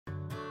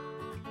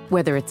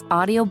Whether it's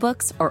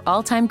audiobooks or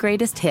all-time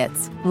greatest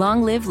hits,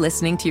 long live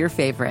listening to your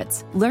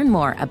favorites. Learn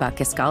more about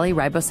Kisqali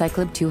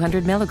Ribociclib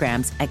 200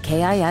 milligrams at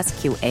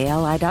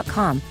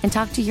KISQALI.com and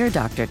talk to your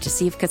doctor to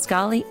see if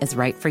Kisqali is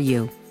right for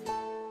you.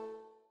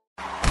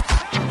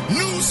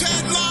 News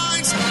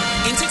headlines,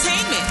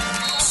 entertainment,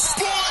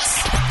 sports.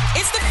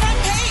 It's the front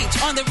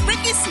page on the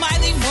Rickey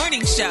Smiley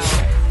Morning Show.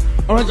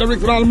 All right, so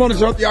Rick from the Morning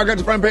Show. Y'all got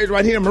the front page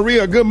right here.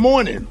 Maria, good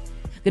morning.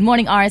 Good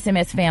morning,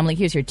 RSMS family.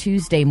 Here's your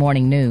Tuesday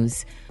morning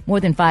news. More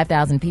than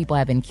 5,000 people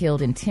have been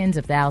killed and tens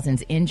of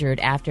thousands injured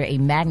after a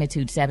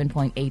magnitude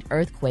 7.8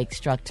 earthquake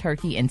struck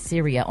Turkey and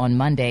Syria on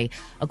Monday,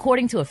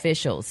 according to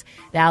officials.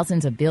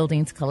 Thousands of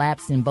buildings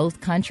collapsed in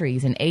both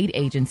countries, and aid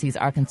agencies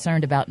are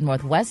concerned about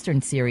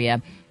northwestern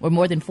Syria, where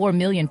more than 4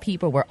 million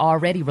people were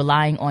already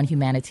relying on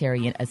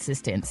humanitarian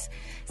assistance.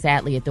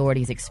 Sadly,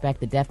 authorities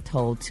expect the death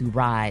toll to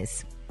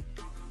rise.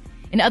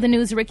 In other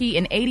news, Rickey,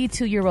 an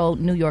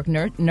 82-year-old New York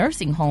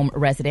nursing home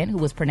resident who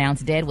was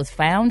pronounced dead was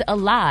found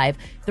alive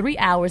 3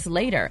 hours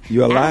later.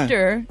 You alive?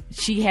 After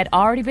she had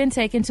already been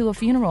taken to a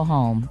funeral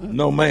home.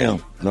 No,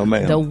 ma'am. No,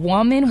 ma'am. The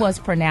woman was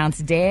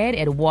pronounced dead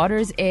at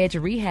Waters Edge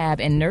Rehab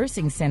and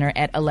Nursing Center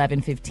at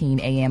 11:15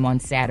 a.m.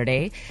 on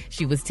Saturday.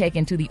 She was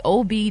taken to the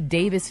O.B.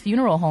 Davis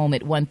Funeral Home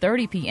at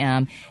 1:30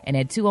 p.m. and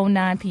at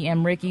 2:09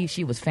 p.m., Rickey,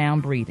 she was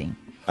found breathing.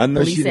 I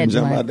know Police she didn't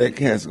jump out that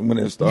casket when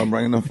they started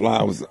bringing them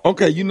flowers.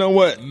 Okay, you know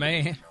what?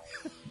 Man.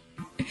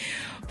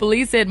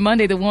 Police said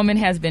Monday the woman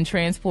has been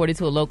transported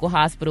to a local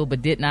hospital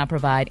but did not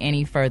provide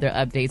any further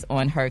updates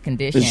on her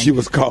condition. She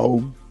was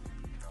cold.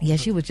 Yeah,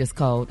 she was just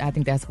cold. I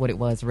think that's what it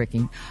was,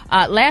 Rickey.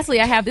 Lastly,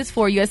 I have this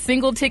for you. A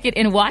single ticket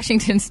in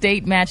Washington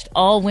State matched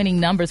all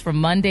winning numbers for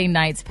Monday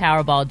night's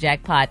Powerball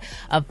jackpot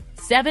of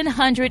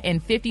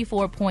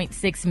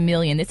 $754.6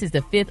 million. This is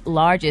the fifth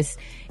largest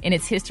in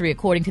its history,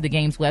 according to the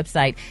game's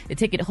website. The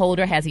ticket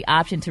holder has the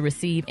option to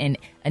receive an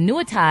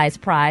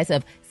annuitized prize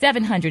of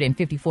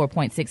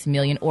 $754.6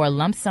 million or a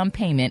lump sum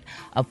payment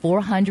of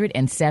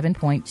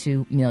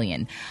 $407.2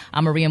 million.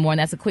 I'm Maria Moore, and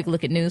that's a quick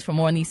look at news. For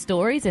more on these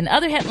stories and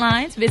other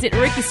headlines, visit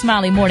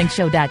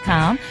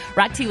RickeySmileyMorningShow.com.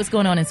 Rock T, what's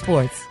going on in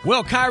sports?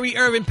 Well, Kyrie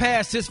Irving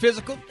passed his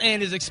physical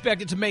and is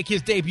expected to make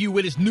his debut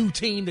with his new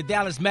team, the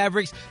Dallas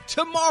Mavericks,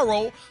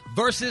 tomorrow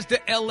versus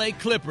the L.A.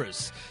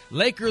 Clippers.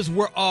 Lakers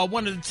were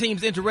one of the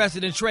teams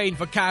interested in trading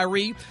for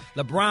Kyrie.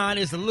 LeBron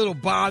is a little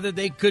bothered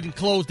they couldn't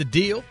close the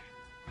deal.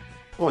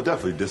 Well,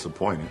 definitely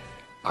disappointed.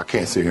 I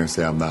can't sit here and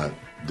say I'm not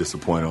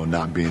disappointed on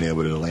not being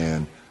able to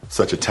land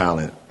such a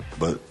talent,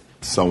 but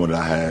someone that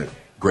I had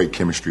great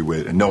chemistry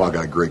with and know I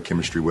got great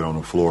chemistry with on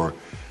the floor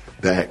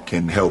that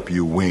can help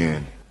you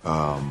win,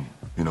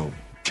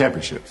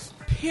 championships.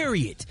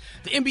 Period.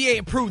 The NBA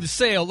approved the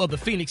sale of the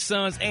Phoenix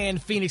Suns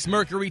and Phoenix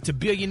Mercury to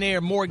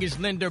billionaire mortgage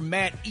lender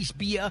Matt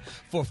Ishbia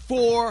for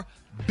 $4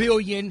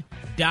 billion.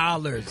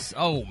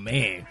 Oh,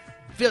 man.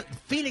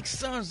 Phoenix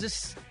Suns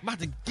just about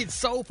to get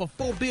sold for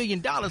 $4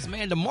 billion,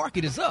 man. The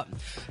market is up.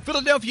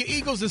 Philadelphia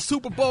Eagles and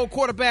Super Bowl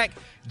quarterback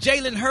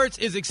Jalen Hurts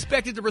is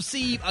expected to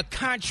receive a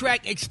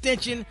contract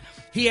extension.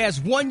 He has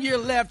 1 year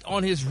left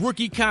on his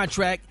rookie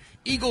contract.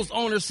 Eagles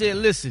owner said,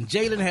 listen,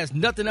 Jalen has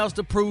nothing else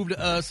to prove to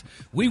us.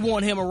 We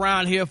want him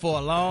around here for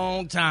a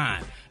long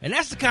time. And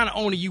that's the kind of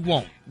owner you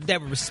want,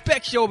 that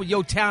respects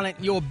your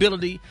talent, your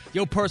ability,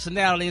 your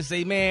personality, and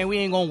say, man, we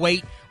ain't going to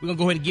wait. We're going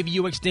to go ahead and give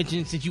you an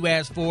extension since you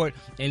asked for it,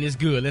 and it's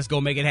good. Let's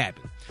go make it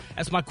happen.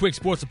 That's my quick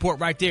sports report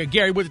right there.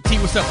 Gary with the T,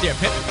 what's up there,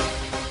 Pep?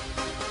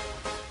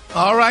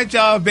 All right,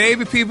 y'all.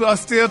 Baby people are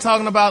still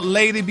talking about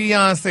Lady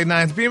Beyonce.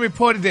 Now, it's being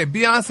reported that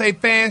Beyonce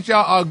fans,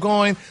 y'all, are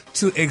going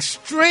to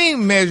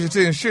extreme measures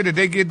to ensure that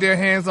they get their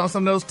hands on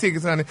some of those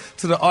tickets, honey,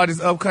 to the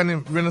artist's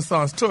upcoming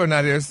Renaissance tour.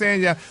 Now, they're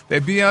saying, y'all,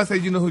 that Beyonce,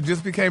 who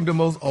just became the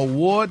most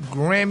award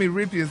Grammy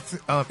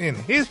recipient in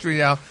history,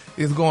 y'all,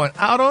 is going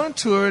out on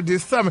tour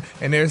this summer.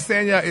 And they're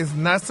saying, y'all, it's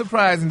not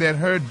surprising that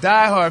her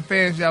diehard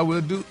fans, y'all, will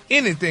do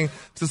anything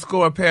to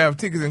score a pair of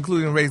tickets,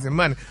 including raising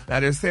money. Now,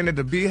 they're saying that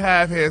the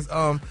Beehive has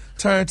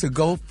turned to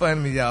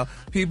GoFundMe, y'all.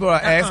 People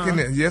are asking,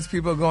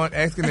 people are going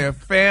asking their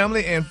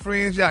family and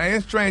friends, y'all,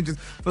 and strangers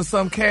for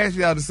some cash,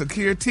 y'all, to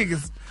secure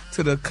tickets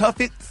to the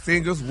Cuffit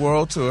Singers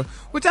World Tour,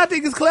 which I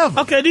think is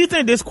clever. Okay, do you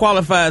think this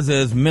qualifies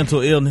as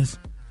mental illness?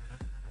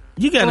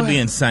 You got to be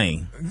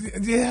insane.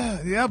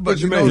 Yeah, but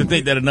you to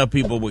think that enough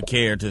people would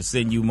care to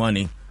send you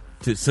money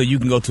so you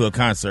can go to a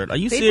concert. Are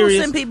you serious?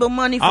 People send people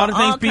money for all the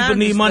things people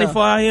need money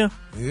for out here?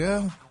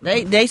 Yeah.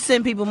 They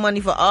send people money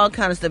for all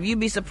kind of stuff.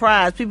 You'd be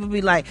surprised. People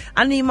be like,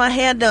 I need my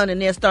hair done,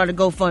 and they'll start a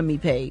GoFundMe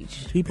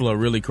page. People are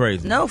really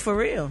crazy. No, for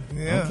real.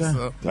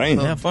 Yeah. Okay.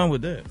 So have fun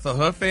with that. So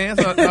her fans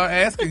are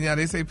asking, y'all.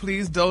 They say,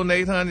 please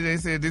donate, honey. They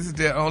said this is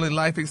their only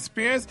life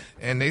experience,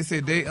 and they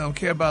said they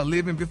care about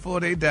living before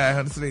they die,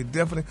 honey. So they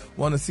definitely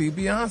want to see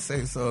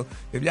Beyonce. So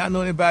if y'all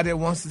know anybody that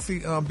wants to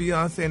see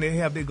Beyonce and they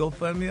have their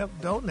GoFundMe up,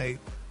 donate.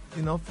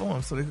 for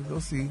them so they could go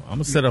see. I'm going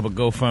to set up a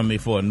GoFundMe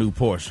for a new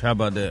Porsche. How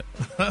about that?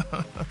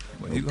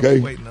 Well, you're going to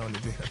be waiting on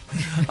it.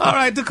 All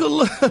right, the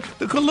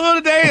color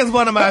today is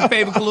one of my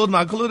favorite colors.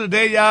 My color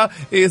today, y'all,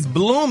 is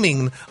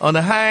blooming. On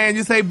the high end,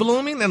 you say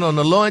blooming, and on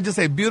the low end, you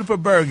say beautiful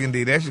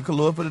burgundy. That's your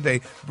color for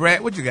today.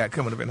 Brad, what you got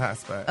coming up in the hot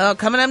spot?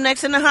 Coming up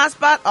next in the hot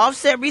spot,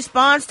 Offset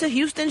responds to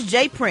Houston's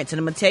Jay Prince, and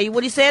I'm going to tell you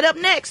what he said up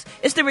next.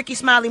 It's the Rickey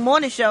Smiley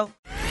Morning Show.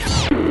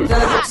 The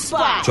hot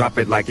spot. Drop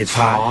it like it's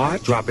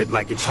hot. Drop it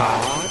like it's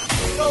hot.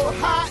 So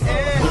hot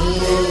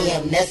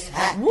and that's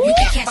hot. You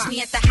can catch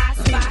me at the hot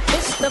spot.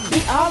 It's the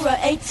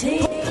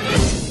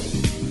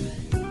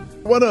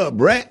BR18. What up,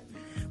 Brett?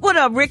 What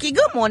up, Ricky?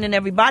 Good morning,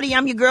 everybody.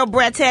 I'm your girl,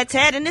 Brad Tat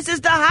Tat, and this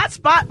is the hot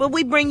spot where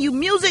we bring you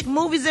music,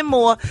 movies, and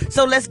more.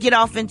 So let's get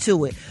off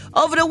into it.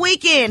 Over the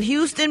weekend,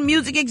 Houston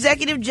music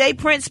executive Jay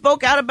Prince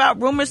spoke out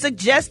about rumors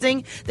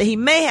suggesting that he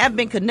may have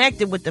been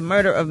connected with the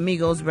murder of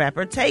Migos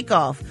rapper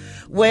Takeoff.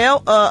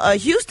 Well, a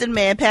Houston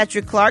man,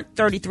 Patrick Clark,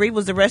 33,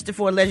 was arrested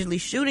for allegedly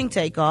shooting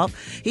Takeoff.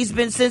 He's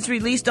been since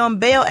released on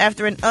bail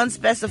after an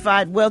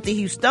unspecified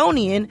wealthy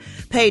Houstonian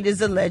paid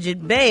his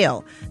alleged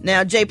bail.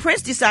 Now, Jay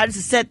Prince decided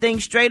to set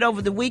things straight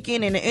over the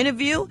weekend in an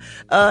interview.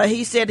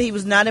 He said he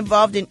was not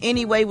involved in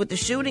any way with the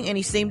shooting, and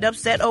he seemed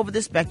upset over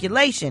the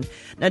speculation.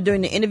 Now,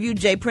 during the interview,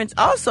 Jay Prince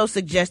also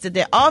suggested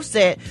that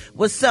Offset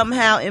was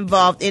somehow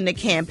involved in the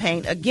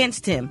campaign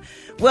against him.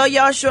 Well,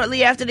 y'all,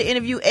 shortly after the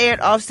interview aired,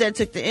 Offset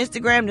took to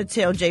Instagram to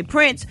tell Jay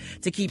Prince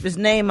to keep his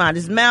name out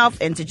his mouth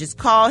and to just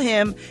call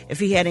him if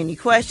he had any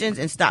questions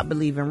and stop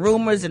believing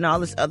rumors and all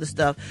this other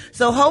stuff.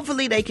 So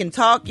hopefully they can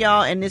talk,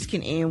 y'all, and this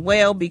can end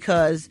well,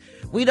 because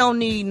we don't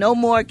need no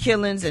more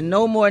killings and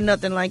no more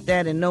nothing like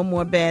that and no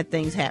more bad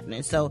things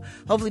happening. So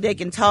hopefully they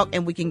can talk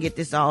and we can get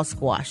this all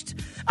squashed.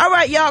 All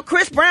right, y'all,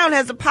 Chris Brown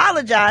has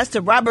apologized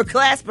to Robert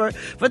Glasper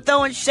for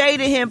throwing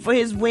shade at him for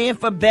his win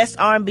for Best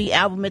R&B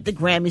Album at the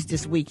Grammys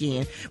this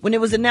weekend. When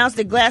it was announced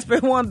that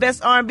Glasper won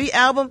Best R&B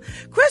Album,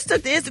 Chris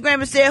took to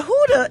Instagram and said,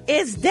 "Who the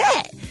is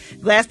that?"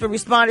 Glasper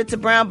responded to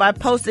Brown by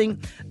posting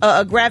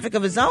a graphic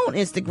of his own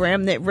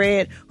Instagram that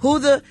read, "Who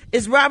the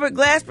is Robert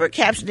Glasper?"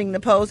 captioning the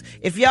post,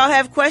 "If y'all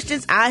have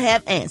questions, I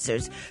have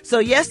answers." So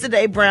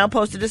yesterday, Brown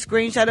posted a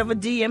screenshot of a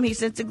DM he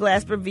sent to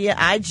Glasper via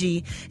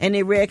IG, and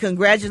it read,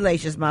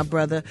 "Congratulations, my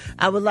brother.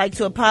 I would like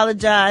to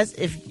apologize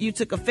if you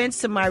took offense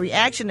to my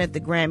reaction at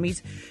the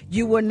Grammys.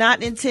 You were not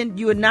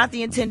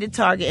the intended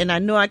target, and I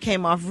know I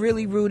came off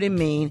really rude and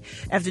mean.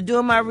 After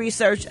doing my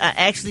research, I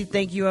actually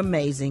think you're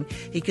amazing."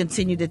 He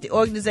continued that the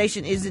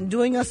organization isn't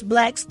doing us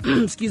blacks,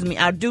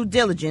 our due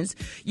diligence.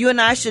 You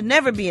and I should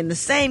never be in the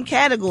same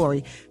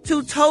category.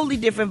 Two totally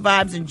different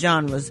vibes and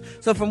genres.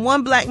 So from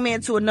one black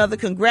man to another,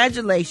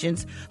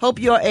 congratulations. Hope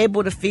you're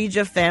able to feed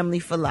your family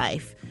for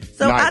life.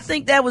 So nice. I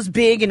think that was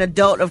big and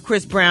adult of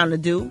Chris Brown to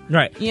do.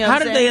 Right. You know How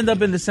did they end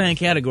up in the same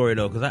category,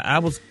 though? Because I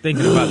was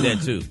thinking about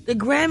that, too. The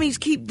Grammys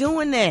keep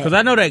doing that. Because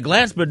I know that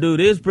Glasper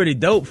dude is pretty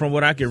dope from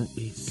what I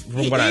see.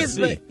 But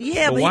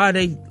why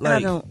they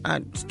like...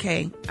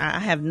 I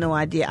have no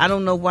idea. I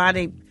don't know why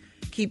they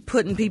keep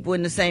putting people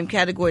in the same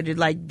category that,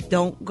 like,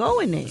 don't go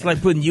in there. It's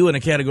like putting you in a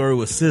category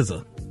with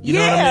SZA. You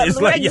know what I mean?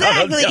 It's like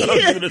exactly. y'all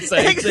don't do the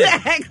same thing.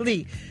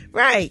 Exactly.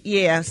 Right,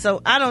 yeah.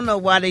 So I don't know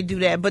why they do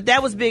that, but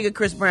that was big of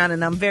Chris Brown,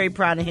 and I'm very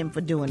proud of him for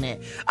doing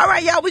that. All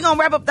right, y'all, we're going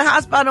to wrap up the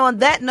hot spot on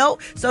that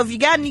note. So if you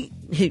got any...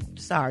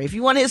 if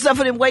you want to hit some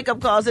of them wake-up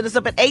calls, hit us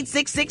up at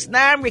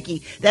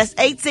 866-9-RICKEY. That's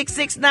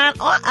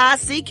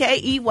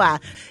 866-9-RICKEY.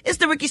 It's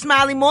the Rickey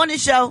Smiley Morning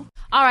Show.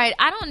 All right,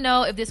 I don't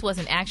know if this was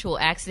an actual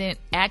accident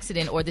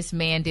or this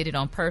man did it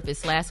on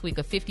purpose. Last week,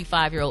 a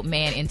 55-year-old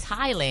man in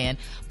Thailand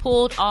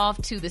pulled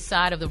off to the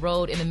side of the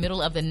road in the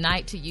middle of the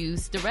night to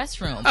use the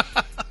restroom.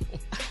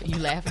 You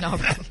laughing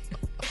already?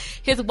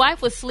 His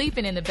wife was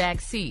sleeping in the back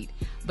seat,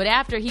 but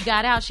after he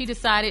got out, she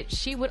decided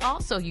she would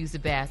also use the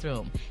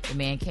bathroom. The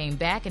man came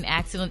back and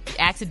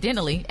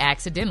accidentally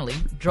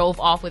drove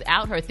off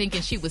without her,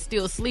 thinking she was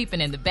still sleeping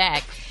in the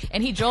back,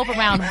 and he drove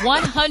around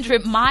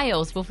 100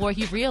 miles before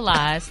he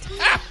realized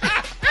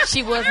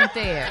she wasn't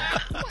there.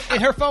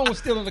 And her phone was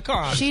still in the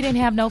car. She didn't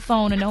have no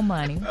phone or no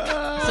money,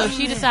 so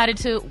she decided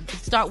to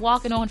start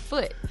walking on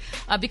foot.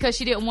 Because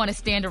she didn't want to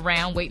stand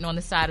around waiting on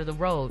the side of the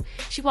road.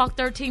 She walked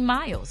 13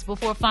 miles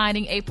before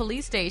finding a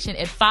police station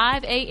at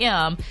 5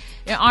 a.m.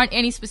 There aren't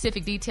any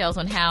specific details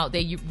on how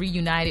they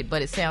reunited,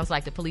 but it sounds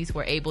like the police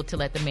were able to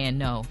let the man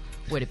know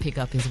where to pick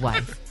up his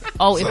wife.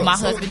 If my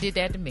husband did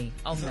that to me.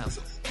 Oh, no.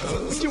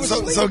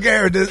 So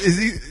Gary,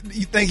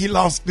 you think he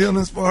lost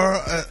feelings for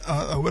her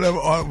or whatever,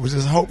 or was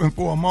just hoping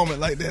for a moment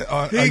like that?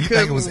 Or you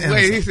think it was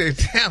innocent? He said,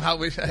 "Damn, I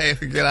wish I had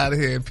to get out of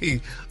here and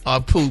pee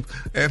or poop."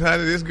 And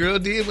honey, this girl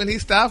did when he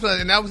stopped her,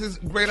 and that was his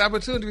great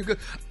opportunity, because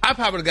I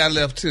probably got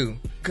left too.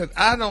 Because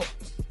I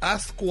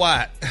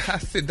squat. I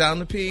sit down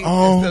to pee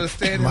instead of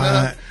standing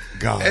up.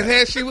 God. And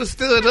had she was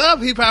stood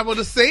up, he probably would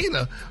have seen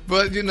her.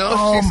 But,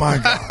 my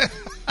God.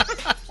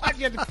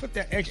 you have to put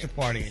that extra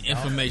part in?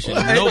 Information.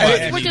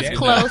 We're just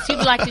close. You'd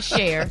like to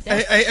share.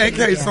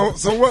 Okay, so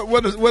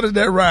what is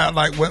that ride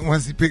like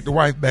once he picked the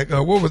wife back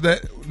up? What was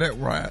that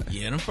ride?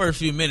 Yeah, in the first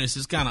few minutes,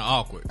 it's kind of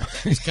awkward.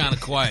 It's kind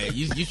of quiet.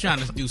 You're trying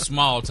to do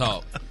small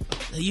talk.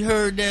 You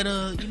heard that, you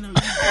heard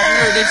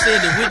they said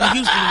that Whitney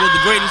Houston was the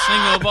greatest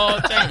singer of all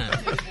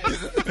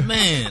time.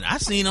 Man, I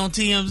seen on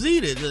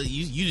TMZ that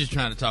you just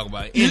trying to talk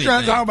about anything. You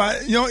trying to talk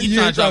about you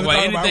trying to talk about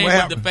anything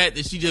but the fact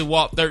that she just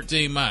walked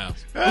 13 miles.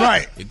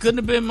 Right. It couldn't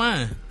have been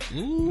mine.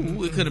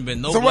 Ooh, it could have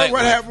been no. So black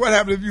what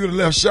happened if you would have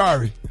left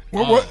Shari?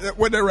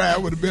 What that ride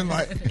would have been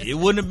like? It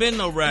wouldn't have been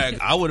no ride.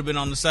 I would have been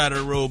on the side of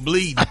the road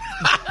bleeding.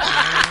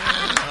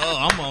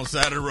 I'm on the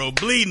side of the road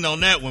bleeding on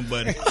that one,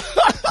 buddy.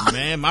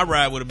 Man, my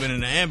ride would have been in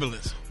the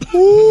ambulance.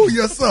 Ooh,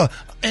 yes, sir.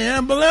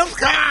 Ambulance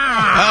car.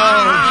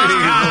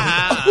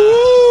 Oh,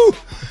 Ooh.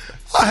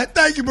 All right,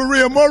 thank you,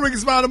 Maria. More Rickey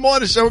Smiley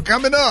Morning Show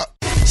coming up.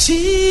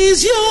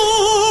 She's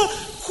your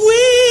queen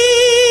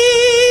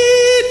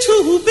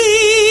to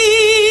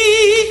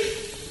be,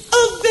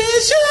 a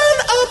vision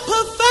of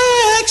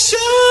perfection,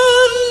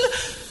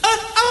 an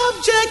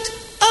object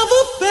of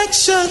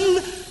affection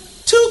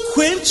to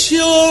quench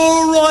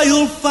your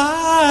royal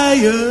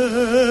fire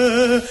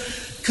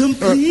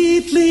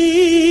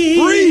completely.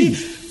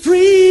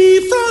 Free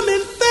from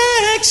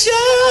infection,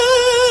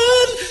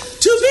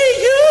 to be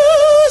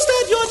used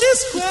at your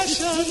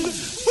discretion,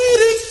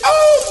 waiting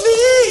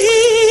only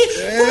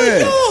for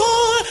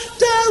your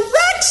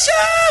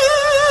direction.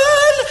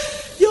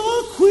 Your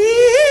queen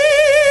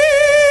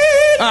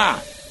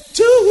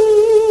to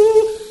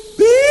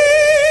be.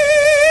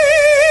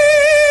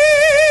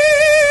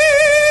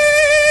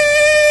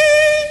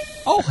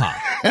 Oh, ha.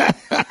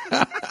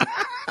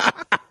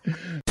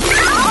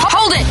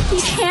 Hold it!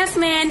 He's half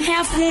man,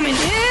 half woman.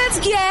 It's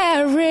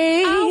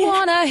Gary. I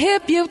wanna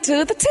hip you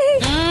to the T.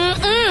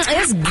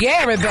 It's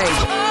Gary, baby.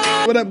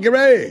 What up,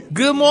 Gary?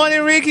 Good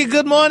morning, Rickey.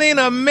 Good morning,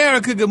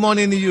 America. Good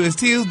morning to you. It's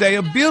Tuesday,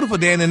 a beautiful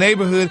day in the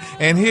neighborhood.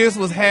 And here's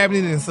what's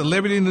happening in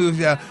celebrity news,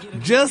 y'all.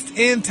 Just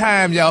in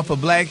time, y'all, for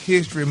Black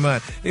History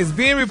Month. It's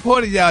being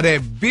reported, y'all,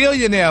 that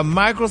billionaire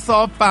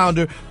Microsoft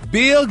founder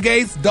Bill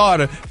Gates'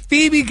 daughter,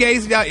 Phoebe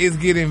Gates, y'all, is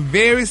getting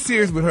very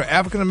serious with her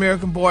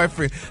African-American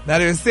boyfriend. Now,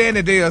 they're saying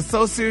that they are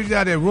so serious,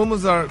 y'all, that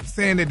rumors are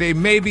saying that they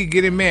may be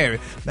getting married.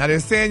 Now, they're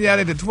saying, y'all,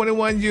 that the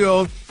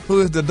 21-year-old, who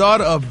is the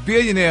daughter of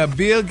billionaire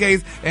Bill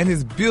Gates and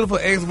his beautiful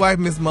ex-wife,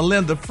 Miss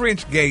Melinda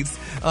French Gates,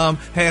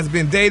 has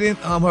been dating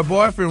her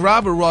boyfriend,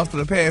 Robert Ross, for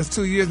the past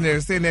 2 years, and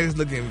they're saying that it's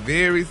looking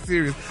very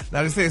serious.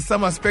 Now, they say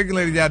some are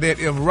speculating, y'all, that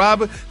if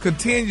Robert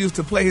continues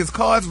to play his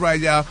cards right,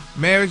 y'all,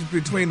 marriage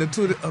between the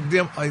two of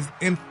them is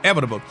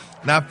inevitable.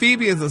 Now,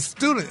 Phoebe is a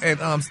student at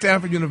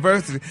Stanford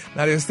University.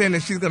 Now, they're saying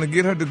that she's going to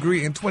get her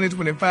degree in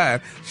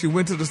 2025. She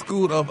went to the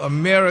School of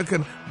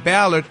American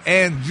Ballet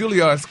and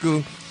Juilliard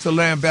School to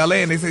learn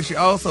ballet, and they say she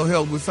also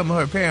helped with some of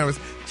her parents'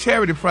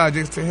 charity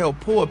projects to help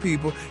poor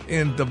people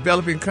in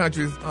developing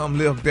countries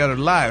live better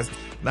lives.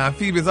 Now,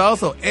 Phoebe is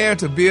also heir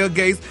to Bill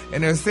Gates,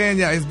 and they're saying,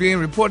 y'all, it's being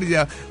reported,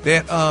 y'all,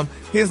 that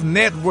his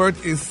net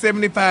worth is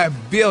 $75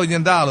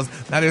 billion. Now,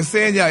 they're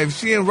saying, y'all, if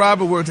she and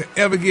Robert were to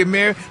ever get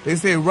married, they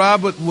say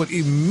Robert would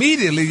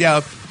immediately,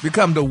 y'all,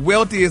 become the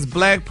wealthiest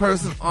black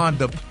person on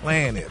the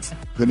planet.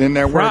 Put in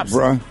that work,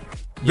 bro.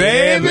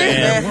 Baby.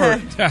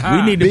 Yeah,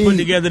 we need to put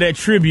together that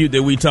tribute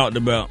that we talked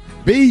about.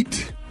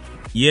 Beat.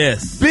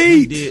 Yes.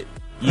 Beat.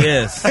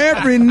 Yes.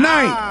 Every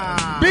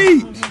night.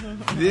 Beat.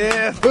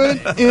 Yeah.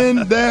 Put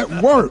in that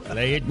work.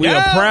 We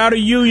are proud of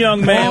you,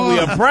 young man. We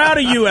are proud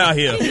of you out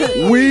here.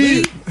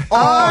 We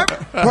are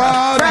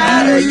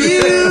proud of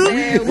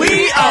you.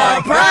 We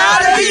are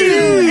proud of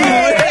you.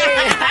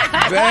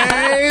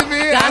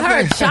 Baby. Got her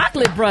a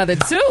chocolate brother,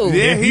 too.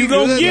 Yeah, you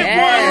gonna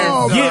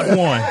get one. Get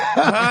one.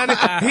 Honey,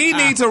 he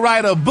needs to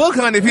write a book,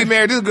 honey, if he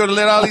married this girl, to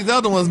let all these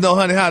other ones know,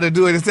 honey, how to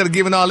do it. Instead of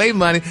giving all their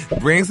money,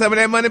 bring some of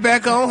that money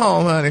back on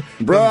home, honey.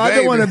 Bro, I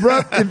just want to,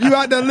 bro, if you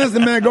out there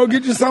listening, man, go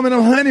get you some of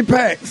them honey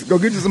packs. Go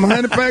get you some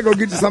honey packs. Go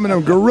get you some of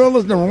them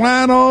gorillas, them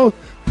rhinos.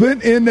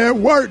 Put in that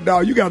work,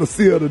 dog. You got to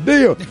seal the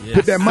deal. Yes,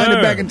 put that money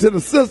back into the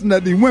system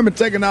that these women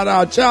taking out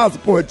our child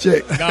support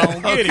check. Go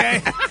on, get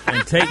it.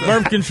 And take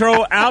birth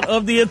control out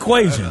of the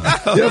equation.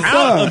 Yes,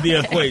 Out sir. of the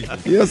equation.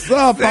 Yes,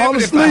 sir. Fall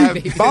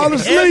asleep. Fall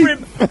asleep.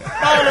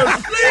 Fall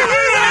asleep.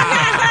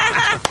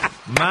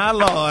 My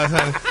Lord,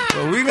 honey.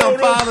 Well, we going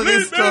to follow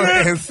this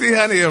story and see,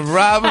 honey, if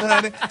Robert,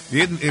 honey,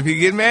 if he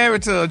get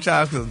married to a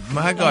child, because,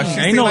 my God,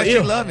 she seems like she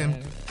love him.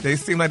 They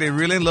seem like they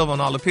really in love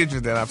on all the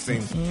pictures that I've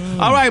seen.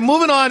 All right,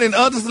 moving on in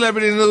other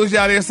celebrity news,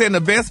 y'all. They're saying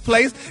the best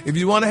place, if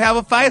you want to have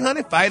a fight,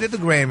 honey, fight at the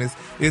Grammys.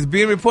 It's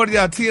being reported,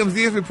 y'all, TMZ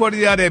is reported,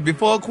 y'all, that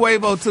before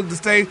Quavo took the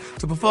stage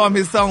to perform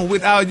his song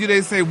Without You, they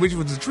say, which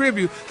was a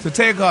tribute to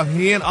Takeoff,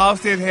 he and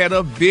Offset had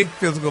a big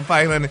physical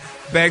fight, honey,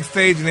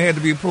 backstage, and they had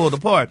to be pulled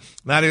apart.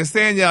 Now, they're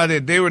saying, y'all,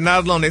 that they were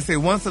not alone. They say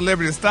one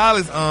celebrity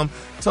stylist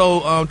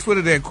told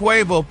Twitter that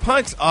Quavo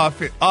punched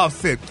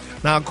Offset.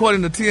 Now,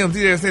 according to TMZ,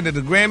 they're saying that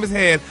the Grammys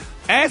had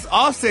asked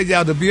Offset,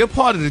 y'all, to be a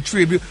part of the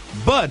tribute,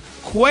 but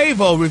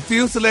Quavo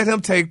refused to let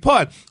him take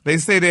part. They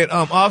say that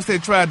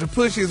Offset tried to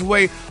push his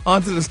way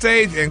onto the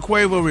stage, and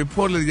Quavo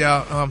reportedly,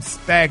 y'all,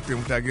 stacked him,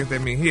 which I guess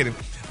that means hit him.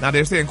 Now,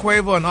 they're saying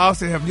Quavo and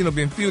Offset have,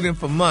 been feuding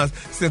for months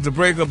since the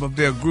breakup of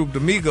their group, the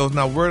Migos.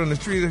 Now, word on the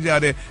street is, y'all,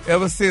 that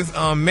ever since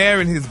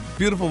marrying his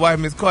beautiful wife,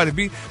 Miss Cardi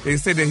B, they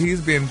say that he's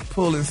been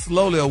pulling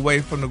slowly away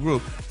from the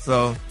group.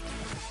 So,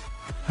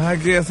 I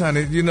guess,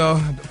 honey,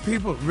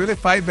 people really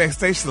fight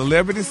backstage.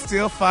 Celebrities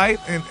still fight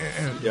and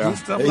do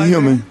stuff like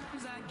human.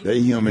 that. They're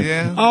human.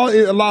 Yeah.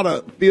 A lot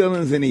of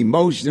feelings and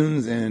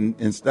emotions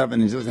and stuff,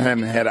 and just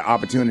haven't had an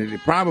opportunity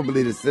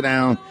probably to sit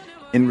down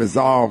and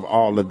resolve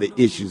all of the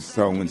issues.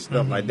 So when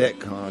stuff like that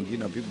comes,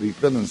 people be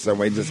feeling some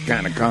way, it just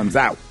kind of comes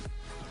out.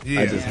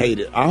 Yeah. I just hate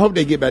it. I hope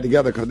they get back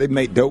together because they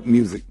make dope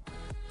music.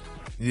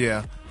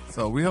 Yeah.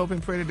 So we hope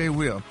and pray that they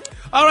will.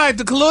 All right,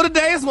 the clue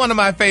today is one of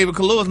my favorite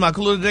clues. My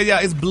clue today, y'all,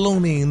 is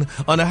blooming.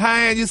 On the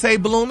high end, you say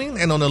blooming,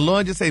 and on the low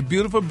end, you say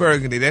beautiful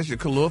burgundy. That's your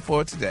clue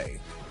for today.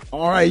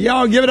 All right,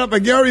 y'all give it up for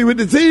Gary with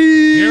the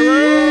T.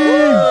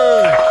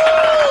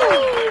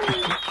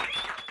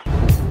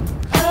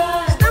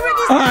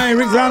 All right,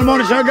 Rick's on the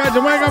morning show. Got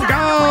your wake up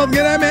calls.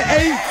 Get at me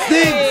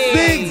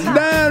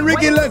 866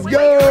 Rickey. Let's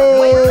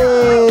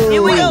go.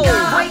 Here we go.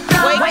 Wake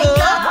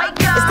up.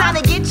 It's time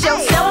to get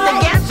yourself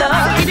together.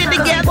 Get it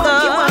together.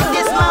 You want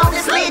this long,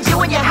 this lid,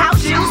 you in your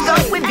house shoes. Go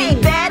with Be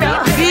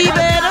Better. Be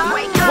Better.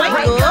 Wake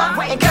up.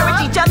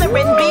 Encourage each other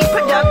and be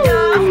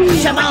productive.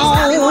 Come on.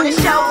 On the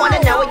show,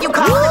 wanna know what you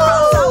call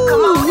it. So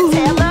come on and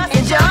tell us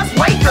and just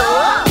wake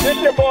up. This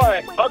your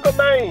boy, Uncle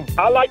Maine.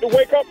 I like to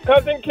wake up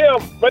Cousin Kim,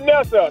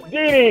 Vanessa,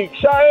 Dee Dee,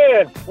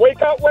 Cheyenne.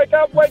 Wake up, wake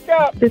up, wake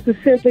up. This is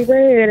Simply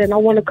Red, and I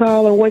want to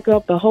call and wake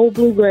up the whole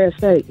Bluegrass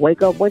State.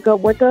 Wake up, wake up,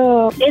 wake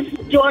up. It's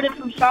Jordan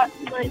from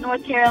Charlottesville,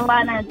 North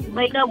Carolina.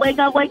 Wake up, wake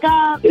up, wake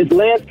up. It's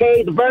Lance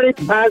Cade, the Verdict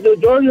from Hinesville,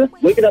 Georgia.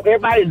 Waking up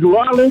everybody in New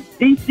Orleans,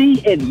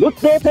 D.C., and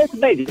Woodstock,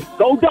 Pennsylvania.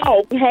 Go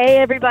dog. Hey,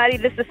 everybody.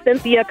 This is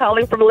Cynthia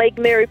calling from Lake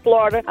Mary,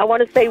 Florida. I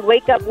want to say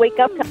wake up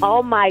to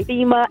all my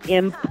FEMA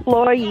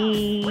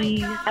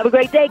employees. Have a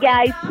great day,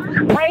 guys.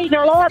 Praise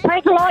the Lord,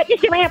 praise the Lord. This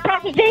is your man,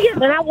 Prophet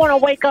Jenkins, and I want to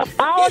wake up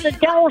all the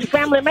Jones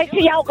family. Make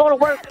sure y'all go to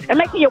work, and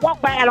make sure you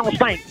walk by on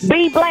Saints.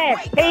 Be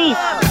blessed. Peace.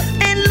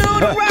 And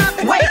Little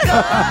Rock, wake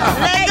up.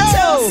 Let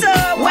go,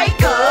 sir.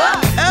 Wake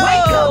up.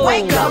 Wake up,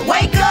 wake up,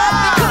 wake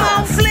up. Come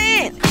on,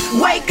 Flint.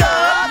 Wake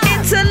up.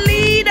 In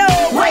Toledo.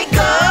 Wake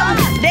up.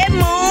 Des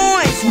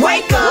Moines.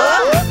 Wake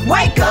up.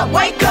 Wake up,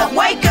 wake up,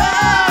 wake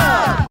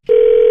up.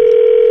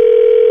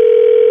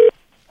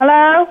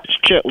 Hello? It's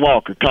Chet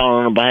Walker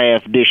calling on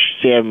behalf of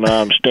District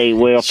 7 State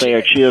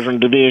Welfare Children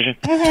Division.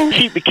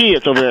 Keep the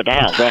kids over at the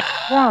house, right?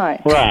 Right.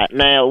 Right.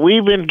 Now,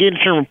 we've been getting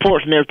some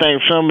reports and everything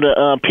from some of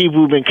the people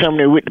who've been coming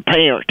there with the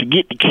parents to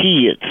get the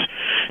kids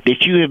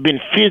that you have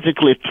been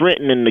physically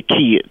threatening the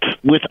kids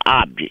with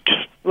objects.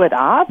 With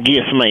objects?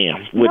 Yes,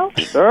 ma'am. With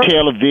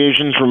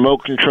televisions,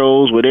 remote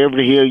controls, whatever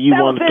the hell you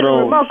want to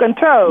throw. Remote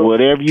control.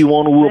 Whatever you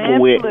want to whoop them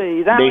with.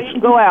 Please, I don't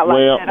even go out like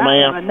that.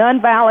 Ma'am. I'm a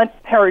nonviolent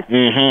person.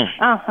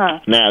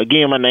 Mm-hmm. Now,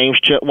 again, my name's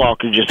Chet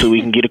Walker, just so we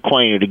can get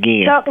acquainted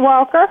again. Chuck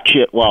Walker?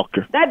 Chet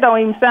Walker. That don't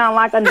even sound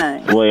like a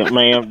name. Well,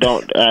 ma'am,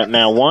 don't.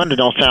 Now, one, that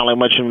don't sound like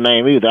much of a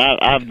name either.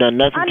 I've done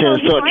nothing to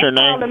insult your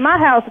name. In my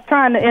house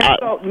trying to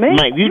insult me.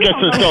 Ma'am, you just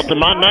insulted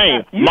my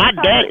name. My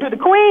daddy. To the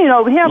queen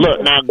over here.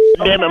 Look, now,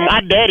 damn it, my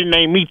daddy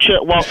named me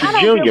Chet Walker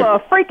I don't give a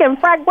freaking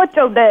frack what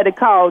your daddy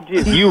called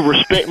you. You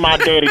respect my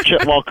daddy,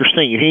 Chet Walker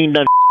Sr. He ain't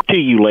done to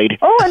you, lady.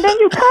 Oh, and then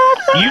you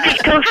cursed me? You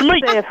just cursed me.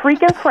 You said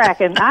freaking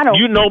fracking. I don't.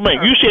 You know,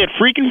 man. You said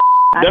freaking.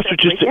 That's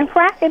what you said. Freaking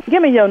fracking.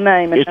 Give me your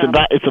name. It's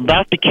about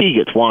the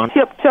kids, Juan.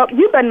 Chip Chuck.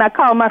 You better not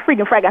call my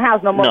freaking fracking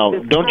house no more. No,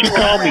 don't you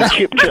call me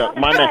Chip Chuck.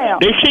 My name.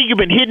 They say you've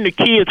been hitting the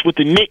kids with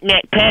the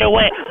knick-knack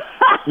paddywhack.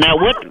 Now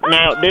what?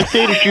 Now they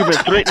say that you've been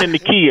threatening the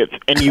kids,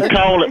 and you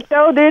call it.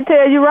 Joe did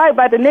tell you right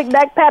about the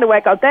knick-knack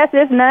paddywhack, cause that's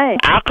his name.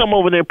 I'll come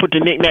over there and put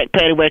the knick-knack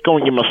paddywhack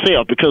on you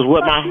myself, because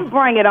what my. You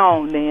bring it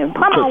on then.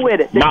 Come on with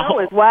it. The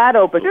door is wide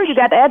open. Sure, you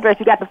got the address.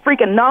 You got the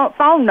freaking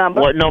phone number.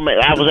 What? No, man.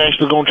 I was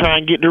actually gonna try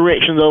and get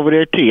directions over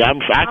there too. I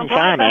can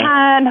find that.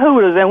 Behind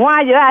Hooters, and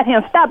while you're out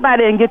here, stop by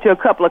there and get you a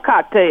couple of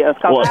cocktails.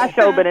 Cause I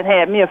sure been and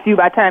had me a few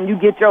by the time you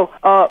get your.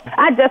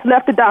 I just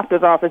left the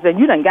doctor's office, and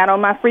you done got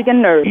on my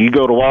freaking nerves. You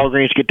go to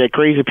Walgreens, get that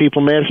crazy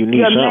people medicine. You need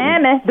your something.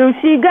 mammy, do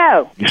she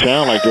go? You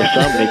sound like there's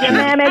something that your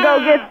mammy go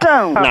get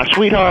some. Now,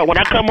 sweetheart, when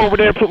I come over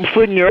there and put my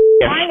foot in your ass.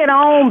 Bring it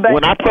on, baby.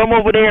 When I come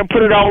over there and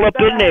put it all up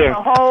in there.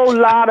 A whole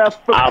lot of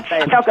fruit,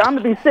 baby. Okay, I'm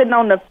going to be sitting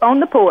on the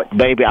porch.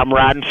 Baby, I'm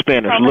riding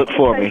spinners. Look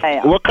for me.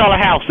 What color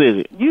house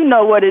is it? You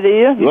know what it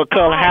is. What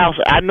color house?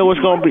 I know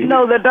it's going to be. You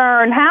know the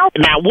darn house.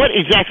 Now, what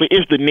exactly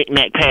is the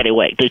knick-knack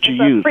paddywhack that you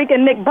use?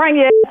 Freaking Nick, bring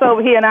your ass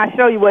over here and I'll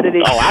show you what it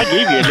is. Oh, I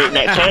give you a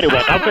knick-knack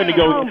paddywhack. I'm finna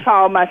go. Don't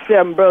call my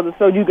 7 brothers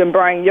so you can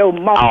bring your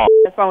mom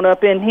phone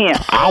up in here.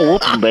 I'll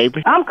whoop him,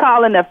 baby. I'm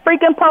calling the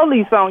freaking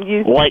police on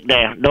you. Wait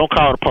down. Don't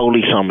call the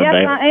police on me, yes,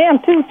 baby. I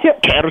damn two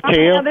chip.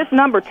 Tattletale. This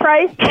number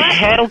trace.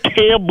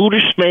 Tattletale booty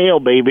smell,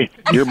 baby.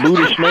 Your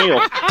booty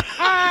smell.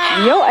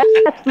 Your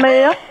ass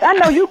smell. I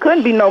know you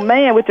couldn't be no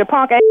man with your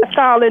punk ass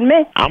calling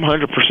me. I'm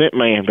 100%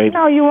 man, baby.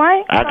 No, you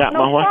ain't. I got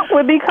my wife.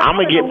 Would be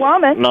calling a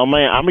woman. No,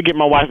 man. I'm gonna get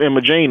my wife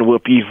Emma Jane to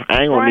whoop you.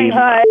 I ain't gonna Bring need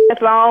her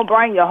ass on.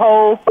 Bring your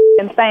whole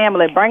f***ing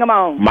family. Bring them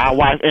on. My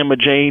wife Emma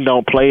Jane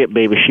don't play it,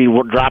 baby. She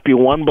will drop you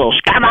one blow.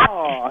 Stop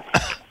up.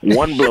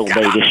 One blow,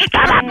 baby.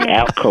 Stop up.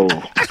 Out cold.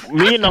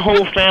 Me and the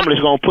whole family's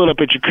gonna pull up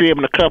at your crib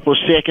in a couple of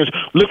seconds.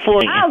 Look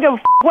for it. I don't give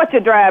a what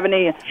you're driving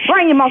in.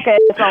 Bring your monkey ass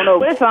on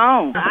over. It's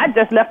on. I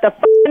just left the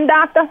f***ing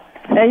doctor,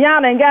 and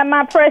y'all ain't got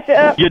my pressure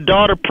up. Your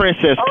daughter,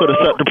 Princess, put us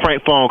up to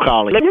prank phone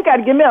calling. You got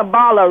to give me a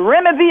ball of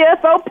Remy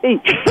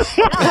VSOP.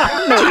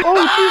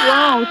 Oh, she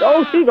wrong.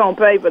 Oh, she gonna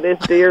pay for this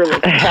dearly.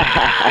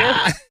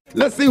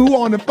 Let's see who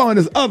on the phone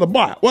is other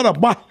boy. What up,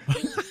 boy?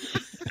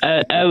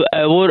 What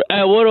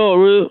up,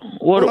 Rick?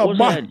 What's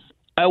that?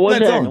 What's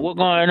that? What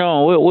going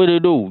on? What they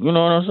do? You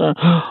know what I'm saying?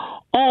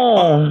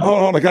 Oh,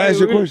 hold on. Can I ask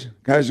you a question?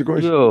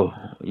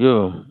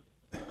 Yeah.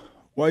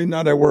 Why you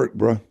not at work,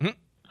 bro?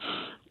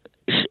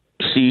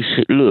 See,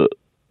 look.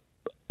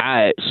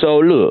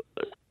 Look.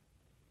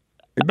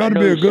 It better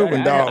be a good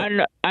one, dog.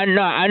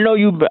 I know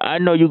you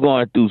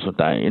going through some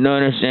things. You know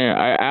what I'm saying?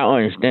 I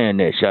understand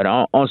that,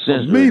 Shawty. On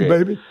sense me, that.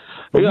 baby.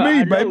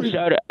 Baby.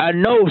 I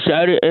know,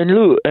 Shawty. And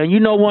look, and you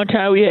know, one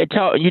time we had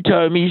talked, and you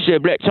told me, you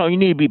said, Black Tone, you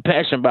need to be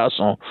passionate about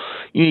something.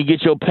 You need to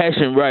get your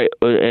passion right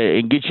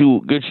and get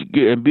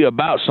and be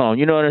about something.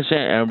 You know what I'm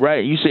saying? And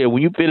right, you said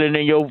when you feeling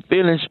in your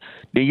feelings,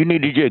 then you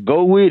need to just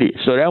go with it.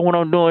 So that's what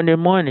I'm doing this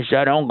morning,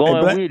 Shawty. I'm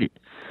going with it.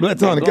 Black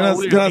Tony, can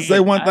I say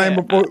one thing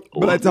before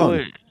Black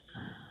Tony?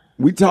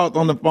 We talked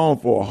on the phone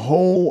for a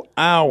whole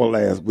hour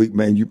last week,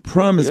 man. You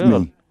promised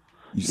me.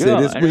 You said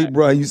this week,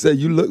 bro. You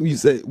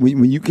said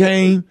when you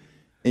came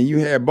and you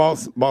had bought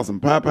some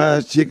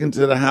Popeye's chicken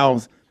to the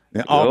house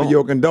and offered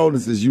your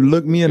condolences, you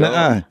looked me in the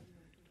eye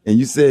and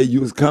you said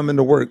you was coming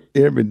to work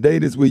every day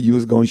this week. You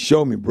was gonna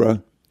show me, bro.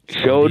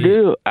 Sure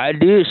did. I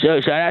did.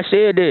 I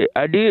said that.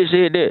 I did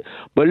say that.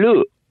 But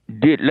look,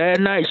 last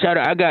night,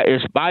 I got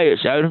inspired,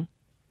 Shawty.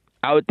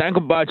 I would think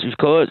about you,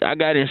 cuz I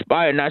got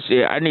inspired and I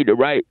said I need to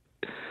write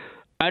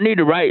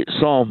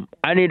something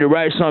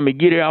and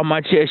get it out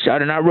my chest,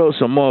 Shawty. And I wrote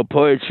some more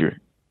poetry.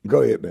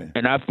 Go ahead, man.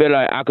 And I feel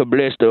like I could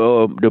bless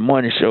the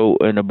morning show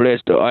and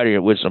bless the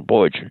audience with some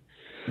poetry.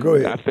 Go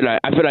ahead.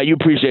 I feel like you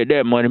appreciate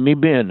that money, me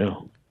being there.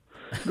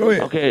 Go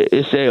ahead. Okay,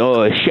 it say,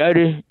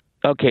 Shawty.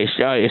 Okay,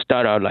 Shawty, it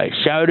start out like,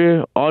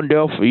 Shawty, on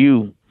there for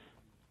you.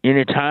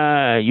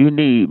 Anytime you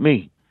need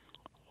me.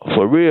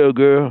 For real,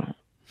 girl.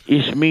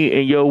 It's me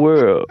in your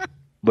world.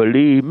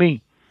 Believe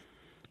me.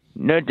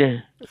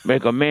 Nothing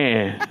make a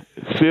man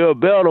feel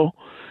better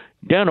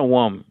than a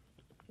woman.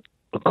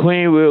 A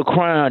queen with a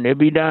crown, they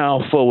be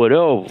down for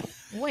whatever.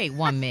 Wait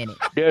 1 minute.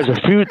 There's a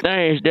few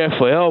things that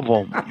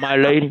forever, my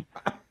lady.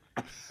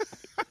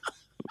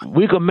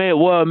 We could make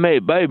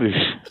babies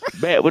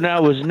back when I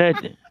was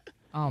nothing.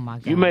 Oh, my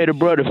God. You made a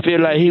brother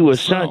feel like he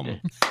was something.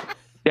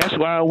 That's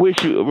why I'm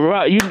with you.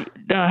 How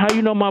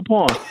you know my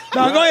point?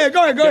 No, go ahead.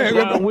 That's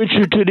why I'm with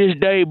you to this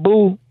day,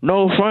 boo.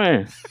 No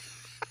friend.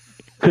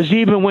 Because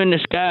even when the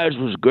skies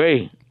was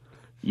gray,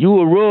 you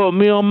would rub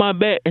me on my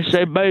back and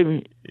say,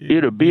 baby,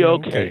 it'll be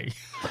okay.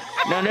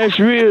 Now, that's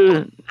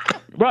real.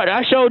 Brother,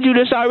 I showed you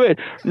this already.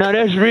 Now,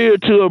 that's real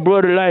to a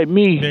brother like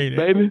me,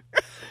 baby.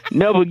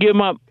 Never give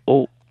my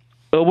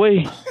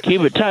away.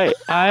 Keep it tight,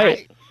 all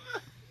right?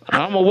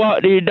 I'm going to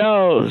walk these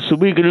dogs so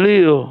we can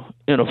live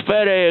in a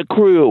fat-ass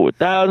crib with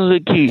thousands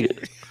of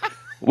kids.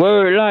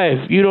 Word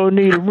life, you don't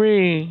need a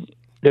ring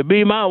to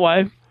be my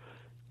wife.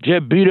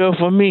 Just be there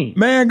for me.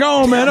 Man,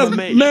 go on, man. That's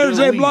Mary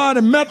J. Blige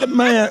and Method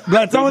Man.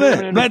 That's on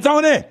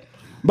it.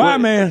 Bye,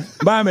 man.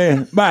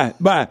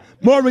 Bye.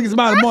 More Rickey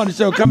Smiley Morning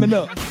Show coming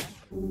up.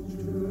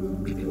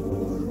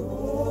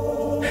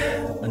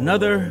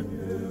 Another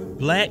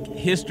Black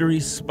History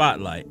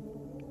Spotlight.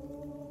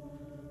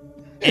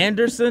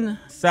 Anderson,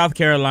 South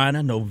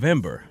Carolina,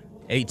 November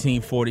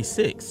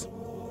 1846.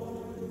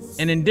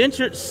 An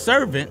indentured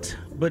servant,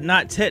 but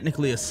not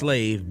technically a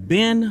slave,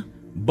 Ben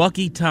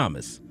Bucky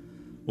Thomas,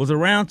 was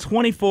around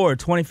 24 or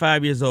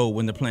 25 years old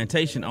when the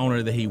plantation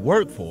owner that he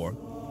worked for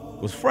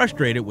was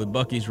frustrated with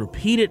Bucky's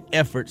repeated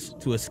efforts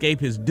to escape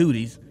his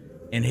duties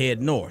and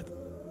head north.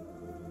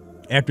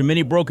 After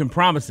many broken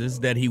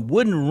promises that he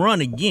wouldn't run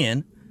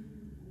again,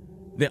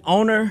 the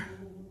owner,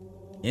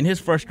 in his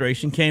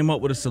frustration, came up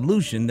with a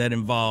solution that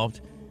involved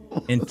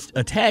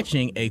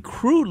attaching a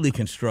crudely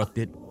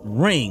constructed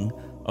ring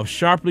of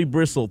sharply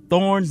bristled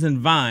thorns and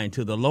vine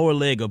to the lower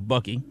leg of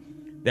Bucky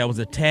that was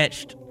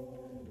attached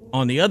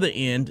on the other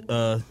end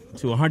to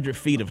 100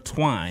 feet of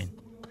twine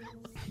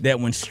that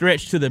when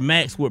stretched to the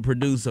max would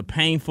produce a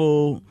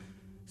painful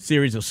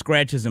series of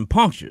scratches and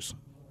punctures,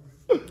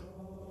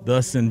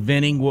 thus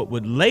inventing what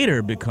would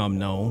later become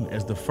known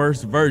as the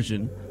first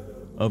version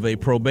of a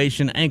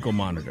probation ankle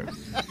monitor.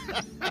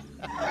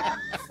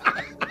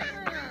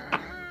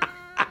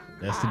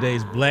 That's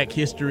today's Black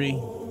History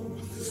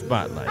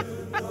Spotlight.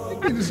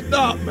 You need to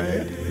stop,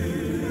 man.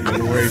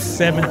 February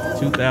 7th,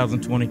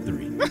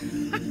 2023.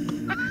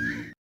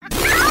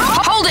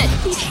 Hold it!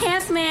 He's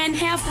half man,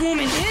 half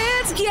woman.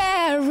 It's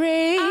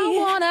Gary. I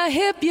wanna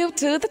hip you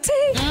to the T.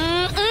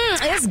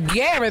 It's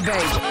Gary, baby.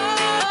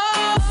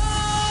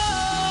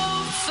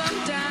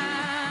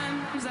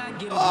 Sometimes I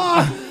get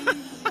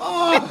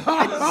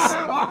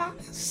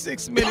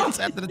 6 minutes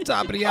after the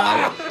top of the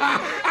hour.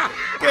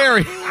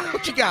 Gary,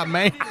 what you got,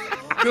 man?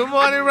 Good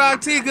morning,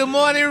 Rock T. Good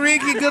morning,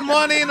 Rickey. Good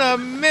morning,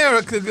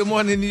 America. Good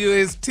morning to you.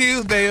 It's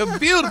Tuesday, a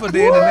beautiful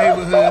day in the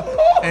neighborhood.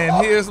 And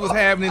here's what's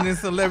happening in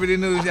celebrity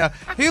news, y'all.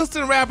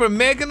 Houston rapper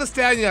Megan Thee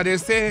Stallion, y'all, they're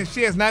saying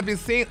she has not been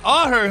seen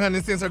or heard, honey,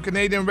 since her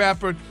Canadian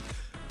rapper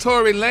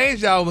Tory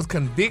Lanez, y'all, was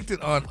convicted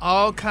on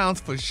all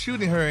counts for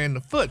shooting her in the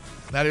foot.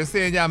 Now they're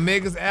saying, y'all,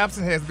 Megan's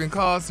absence has been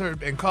caused her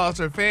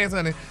fans,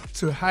 honey,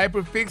 to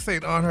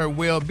hyperfixate on her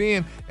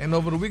well-being. And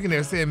over the weekend,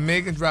 they're saying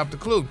Megan dropped a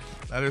clue.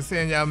 Now they're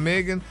saying, y'all,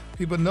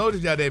 people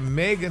noticed, y'all, that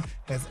Megan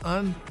has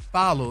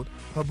unfollowed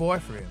her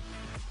boyfriend.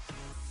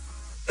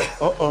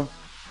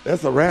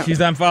 That's a wrap.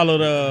 She's unfollowed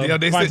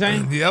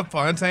Fontaine?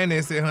 Fontaine.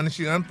 They said, honey,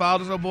 she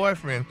unfollowed her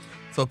boyfriend.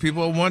 So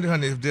people are wondering,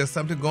 honey, if there's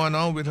something going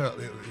on with her.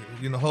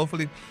 You know,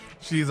 hopefully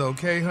she's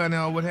okay, honey,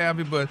 or what have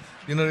you. But,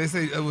 you know, they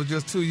say it was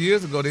just 2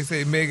 years ago. They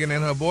say Megan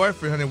and her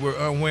boyfriend, honey,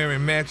 were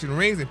wearing matching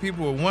rings. And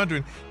people were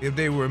wondering if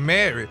they were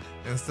married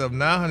and stuff.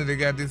 Now, honey, they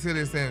got this here.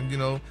 They're saying, you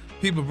know,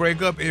 people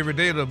break up every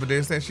day, though, but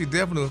they're saying she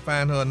definitely will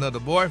find her another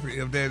boyfriend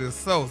if that is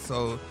so.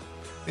 So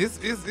it's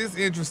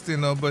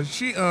interesting, though. But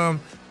she, I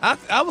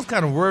was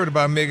kind of worried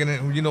about Megan,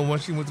 and, you know, when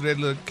she went through that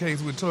little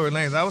case with Tory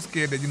Lanez. I was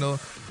scared that, you know,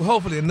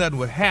 hopefully nothing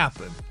would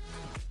happen.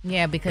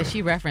 Yeah, because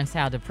she referenced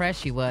how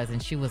depressed she was,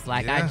 and she was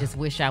like, I just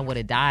wish I would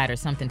have died or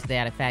something to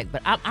that effect.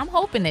 But I'm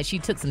hoping that she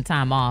took some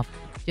time off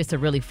just to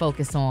really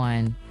focus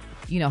on,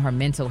 you know, her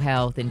mental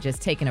health and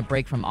just taking a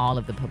break from all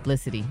of the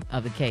publicity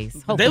of the case.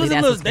 Hopefully they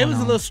was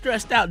a little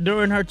stressed out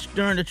during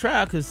the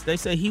trial because they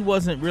say he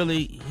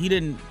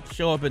didn't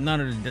show up at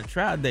none of the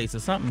trial dates or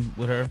something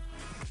with her.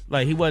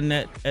 Like he wasn't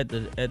at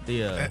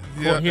the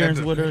court hearings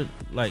with her.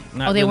 Like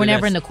not. They were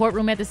never in the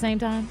courtroom at the same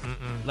time.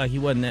 Like he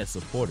wasn't that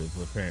supportive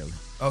apparently.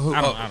 I don't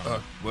know.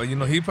 Well, you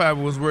know, he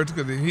probably was worried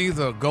because he's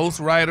a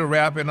ghostwriter,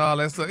 rapper, and all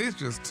that stuff. It's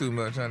just too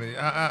much, honey.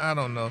 I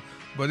don't know.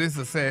 But it's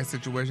a sad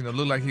situation. It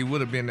looked like he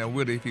would have been there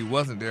with her if he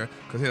wasn't there.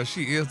 Because, hell,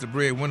 she is the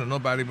breadwinner.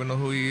 Nobody even know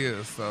who he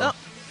is. So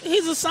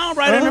he's a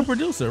songwriter and a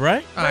producer,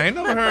 right? I ain't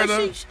never heard of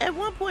him. At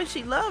one point,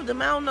 she loved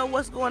him. I don't know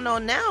what's going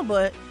on now,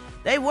 but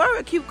they were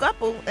a cute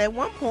couple at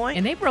one point.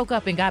 And they broke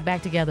up and got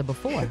back together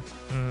before.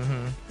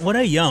 Mm-hmm. Well,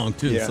 they're young,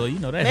 too, so, you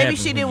know, that maybe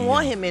she didn't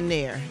want him in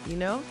there, you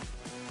know?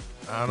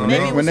 I don't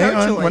know. When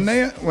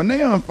they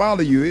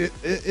unfollow you,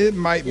 it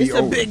might be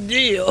over. It's a big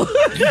deal.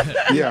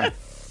 Yeah.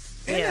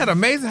 Ain't that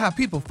amazing how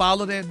people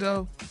follow that,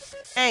 though?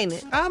 Ain't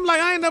it? I'm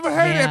like, I ain't never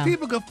heard that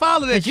people could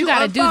follow that. You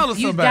got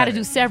to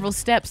do several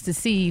steps to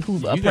see who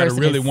a person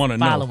really is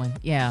following.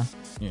 Yeah.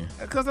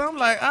 Because I'm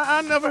like,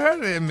 I never heard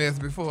of that mess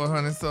before,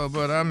 honey. So,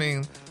 but I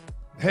mean,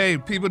 hey,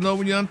 people know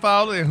when you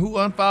unfollow and who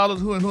unfollowed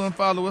who and who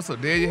unfollowed what. So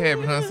there you have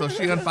it, huh? So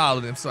she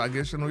unfollowed him. So I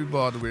guess she don't be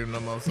bothered with him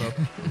no more. So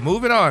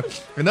moving on.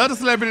 Another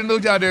celebrity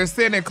news out there is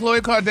saying that Khloe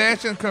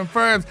Kardashian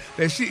confirms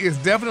that she is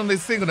definitely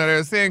single. Now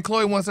they're saying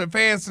Khloe wants her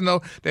fans to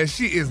know that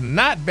she is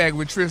not back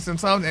with Tristan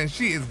Thompson and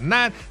she is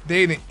not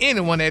dating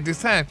anyone at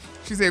this time.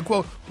 She said,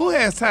 quote, who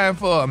has time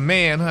for a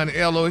man, honey,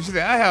 LO? She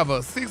said, I have a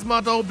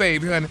 6-month-old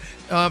baby, honey,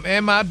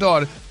 and my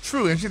daughter.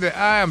 True. And she said,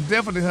 I am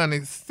definitely, honey,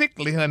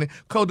 sickly, honey,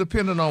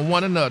 codependent on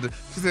one another.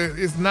 She said,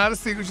 it's not a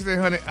secret. She said,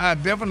 honey, I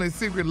definitely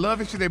secretly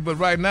love him. She said, but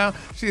right now,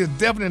 she is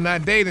definitely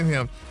not dating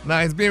him. Now,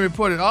 it's being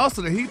reported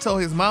also that he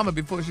told his mama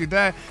before she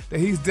died that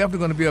he's definitely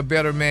going to be a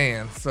better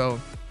man. So,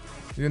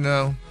 you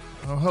know,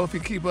 I hope he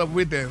keep up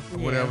with that or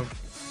whatever.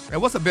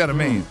 And what's a better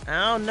man?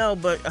 I don't know,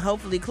 but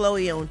hopefully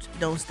Khloe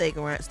don't stick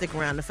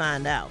around to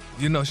find out.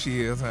 You know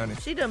she is, honey.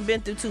 She done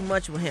been through too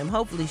much with him.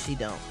 Hopefully she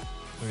don't.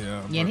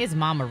 Yeah, and his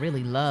mama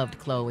really loved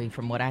Khloe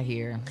from what I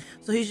hear.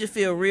 So he should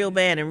feel real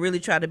bad and really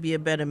try to be a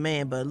better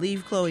man, but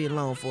leave Khloe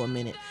alone for a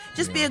minute.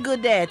 Just be a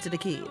good dad to the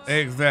kids.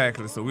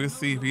 Exactly. So we'll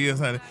see if he is,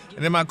 honey.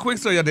 And then my quick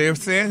story, they're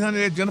saying, honey,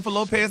 that Jennifer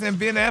Lopez and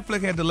Ben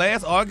Affleck had the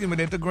last argument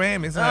at the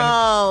Grammys, honey.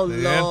 Oh,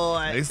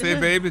 Lord. They said,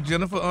 baby,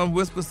 Jennifer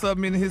whispered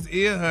something in his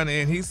ear,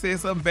 honey, and he said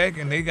something back,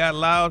 and they got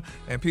loud,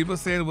 and people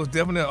said it was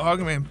definitely an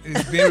argument.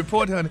 It's being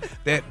reported, honey,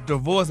 that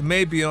divorce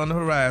may be on the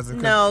horizon.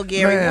 No,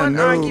 Gary, one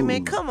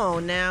argument. Come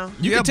on now.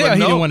 You can tell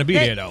he didn't want to be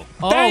there, though.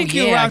 Thank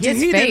you, Roger.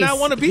 He did not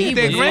want to be at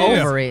that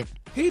Grammys. Over it.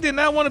 He did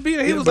not want to be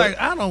there. He was like,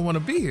 I don't want to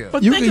be here.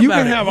 But you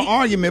can have an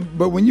argument,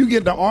 but when you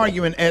get the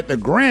argument at the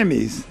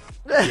Grammys,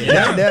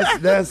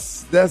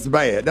 that's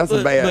bad. That's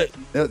a bad.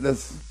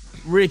 That's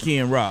Rickey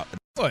and Rob.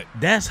 What?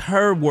 That's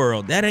her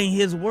world. That ain't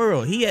his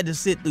world. He had to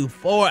sit through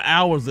 4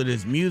 hours of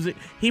this music.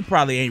 He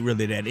probably ain't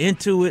really that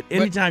into it.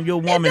 Anytime your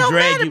woman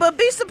drag you, but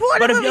be supportive.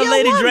 but if of your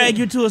lady woman. drag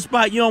you to a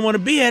spot you don't want to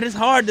be at, it's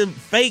hard to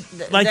fake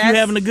like you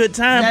having a good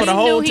time for the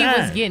whole time.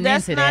 He was getting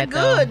That's into not that,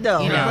 good,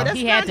 though. You know, That's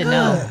he had not to good.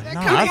 know.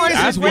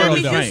 That's Where world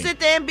you pain. sit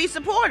there and be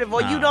supportive,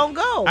 or you don't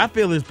go. I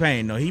feel his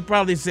pain though. He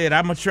probably said,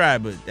 "I'm gonna try,"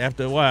 but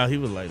after a while, he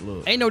was like,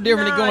 "Look, Ain't no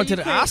different than Nah, going to you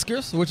the can't.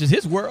 Oscars, which is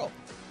his world.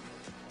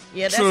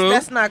 Yeah, True.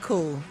 that's not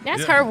cool.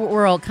 That's her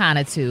world kind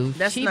of too.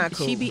 That's not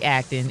cool. She be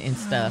acting and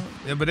stuff.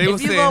 Yeah, but they were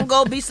If you saying gonna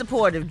go, be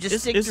supportive.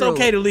 Just stick it's through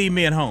okay it. to leave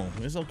me at home.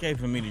 It's okay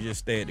for me to just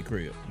stay at the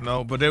crib."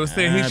 no, but they were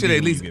saying he I'll should be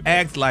at least when you get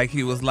back. act like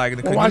he was like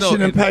it. Well, why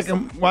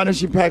didn't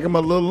she pack him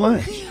a little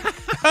lunch?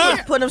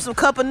 Put him some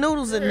cup of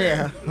noodles in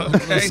there.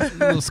 Okay.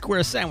 Little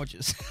square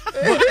sandwiches.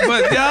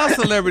 but y'all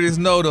celebrities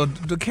know though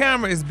the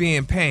camera is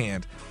being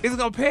panned. It's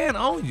gonna pan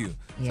on you.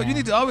 So you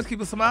need to always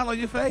keep a smile on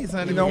your face,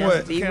 honey. You know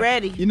what? Be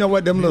ready. You know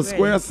what? Them little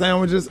square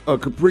sandwiches, a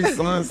Capri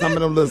Sun, some of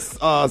them little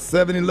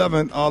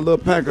 7-Eleven, little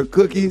pack of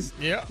cookies,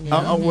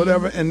 or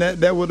whatever, and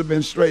that would have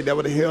been straight. That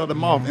would have held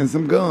them off, and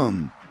some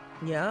gum.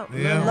 Yeah,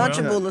 Yeah,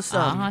 Lunchable or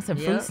something. Some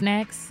fruit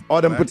snacks.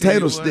 Or them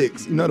potato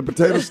sticks. You know the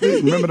potato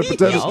sticks? Remember the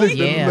potato sticks?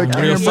 Them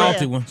little Real candy-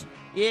 salty ones.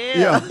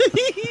 Yeah.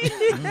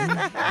 You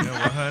know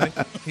what, honey?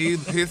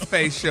 His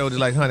face showed it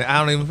like, honey, I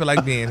don't even feel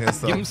like being here.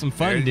 So Give him some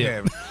fun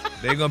dip.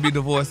 They're gonna be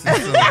divorcing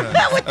soon.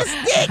 With the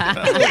stick.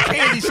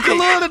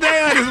 Kalua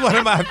today is one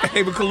of my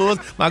favorite Kaluas.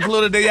 My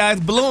Kalua today is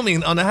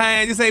blooming. On the high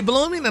end, you say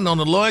blooming, and on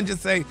the low end,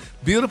 just say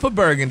beautiful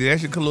burgundy.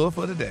 That's your Kalua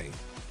for today.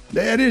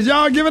 There it is.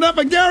 Y'all give it up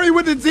for Gary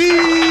with the T.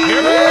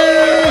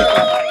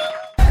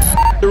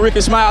 The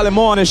Rickey Smiley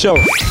Morning Show.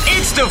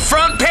 It's the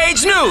front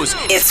page news.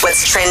 It's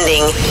what's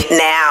trending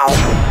now.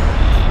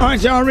 All right,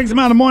 y'all. Rick's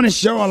Mountain Morning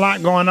Show. A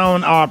lot going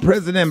on.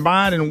 President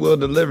Biden will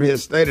deliver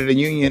his State of the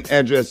Union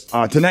address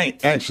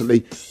tonight,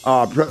 actually.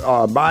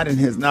 Biden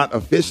has not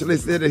officially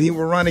said that he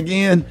will run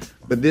again,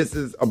 but this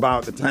is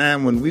about the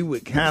time when we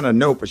would kind of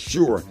know for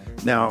sure.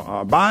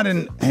 Now,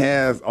 Biden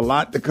has a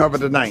lot to cover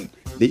tonight.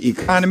 The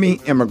economy,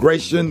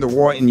 immigration, the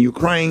war in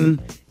Ukraine,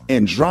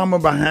 and drama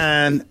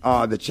behind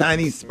the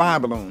Chinese spy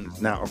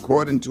balloons. Now,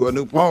 according to a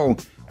new poll,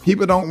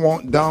 people don't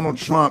want Donald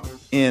Trump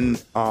in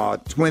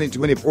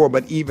 2024,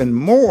 but even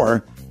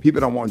more, people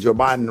don't want Joe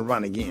Biden to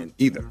run again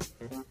either.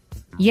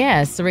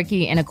 Yes,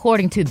 Ricky, and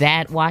according to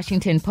that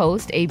Washington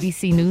Post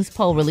ABC News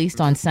poll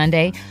released on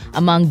Sunday,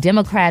 among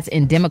Democrats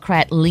and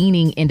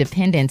Democrat-leaning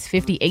independents,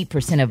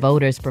 58% of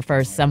voters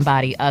prefer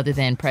somebody other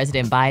than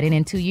President Biden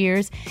in 2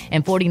 years,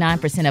 and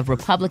 49% of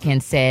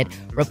Republicans said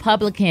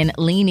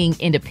Republican-leaning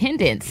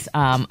independents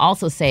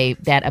also say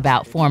that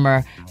about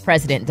former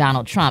President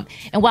Donald Trump.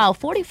 And while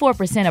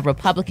 44% of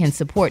Republicans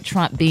support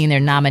Trump being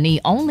their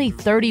nominee, only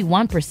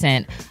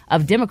 31%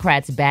 of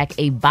Democrats back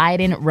a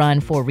Biden run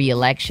for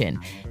re-election.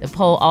 The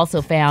poll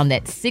also found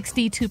that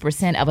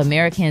 62% of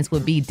Americans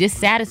would be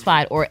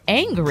dissatisfied or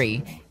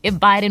angry if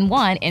Biden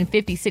won, and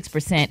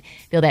 56%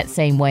 feel that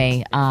same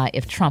way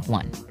if Trump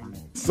won.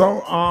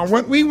 So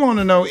what we want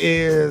to know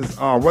is,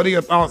 what are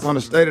your thoughts on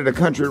the state of the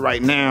country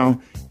right now,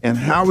 and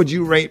how would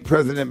you rate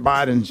President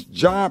Biden's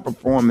job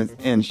performance,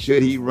 and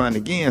should he run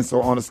again?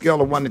 So on a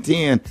scale of 1 to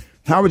 10,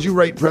 how would you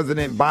rate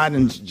President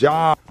Biden's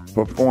job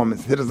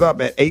performance? Hit us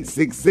up at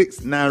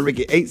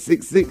 866-9-RICKY,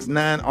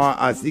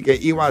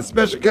 866-9-RICKEY.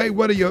 Special K,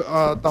 what are your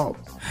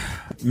thoughts?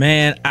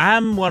 Man,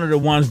 I'm one of the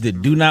ones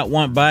that do not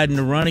want Biden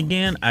to run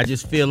again. I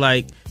just feel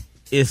like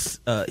he's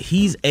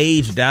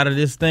aged out of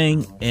this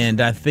thing,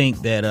 and I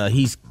think that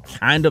he's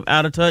kind of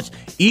out of touch.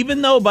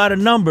 Even though by the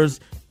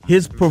numbers,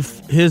 his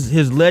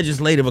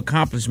legislative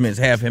accomplishments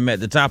have him at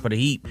the top of the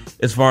heap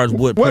as far as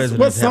what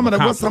presidents have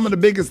accomplished. What's some of the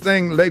biggest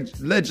things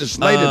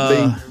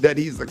legislatively that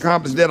he's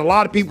accomplished that a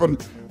lot of people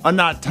are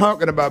not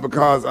talking about,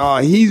 because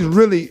he's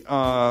really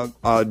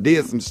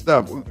did some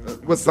stuff?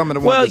 What's some of the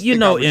ones? Well, that you stick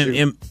know, out with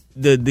you?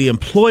 the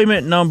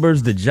employment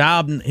numbers,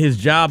 his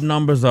job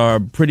numbers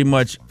are pretty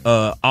much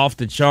off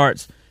the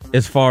charts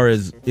as far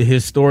as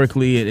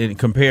historically and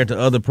compared to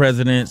other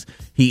presidents.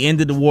 He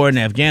ended the war in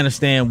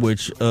Afghanistan,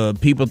 which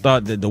people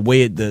thought that the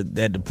way that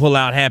the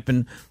pullout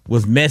happened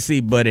was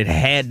messy, but it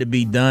had to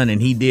be done,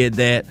 and he did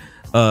that.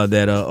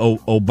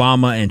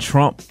 Obama and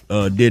Trump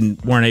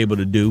weren't able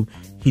to do.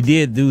 He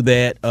did do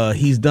that.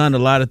 He's done a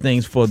lot of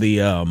things for the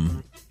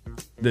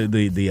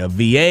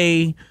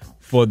VA,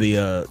 for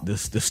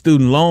the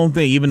student loan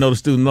thing. Even though the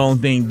student loan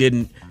thing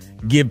didn't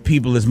give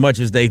people as much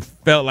as they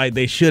felt like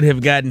they should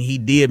have gotten, he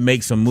did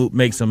make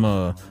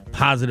some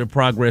positive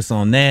progress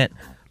on that.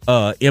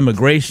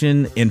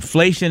 Immigration,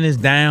 inflation is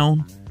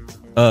down.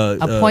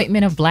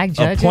 Appointment of black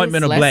judges.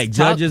 Appointment of black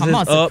judges is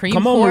up.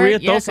 Come on, Maria,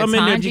 throw some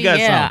in there. You got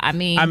some. I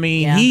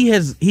mean, he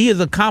has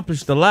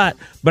accomplished a lot,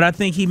 but I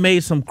think he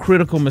made some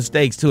critical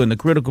mistakes too. And the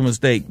critical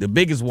mistake, the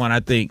biggest one, I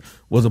think,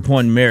 was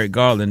appointing Merrick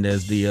Garland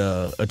as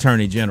the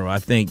Attorney General. I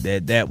think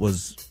that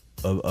was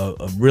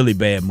a really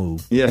bad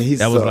move. Yeah,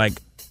 that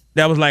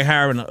was like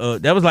hiring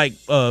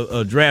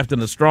drafting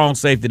a strong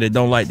safety that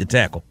don't like to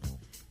tackle.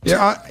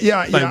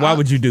 Yeah. Why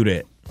would you do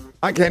that?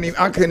 I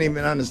couldn't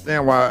even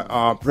understand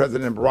why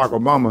President Barack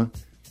Obama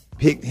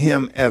picked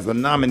him as a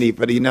nominee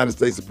for the United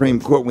States Supreme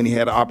Court when he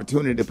had an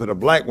opportunity to put a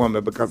black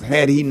woman, because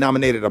had he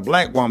nominated a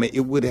black woman,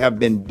 it would have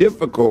been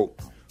difficult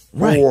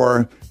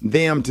for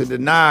them to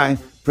deny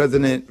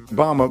President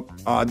Obama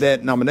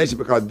that nomination,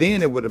 because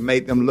then it would have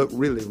made them look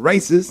really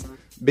racist,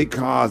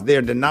 because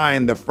they're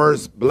denying the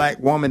first black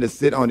woman to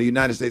sit on the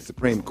United States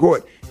Supreme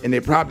Court, and they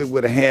probably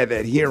would have had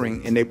that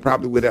hearing, and they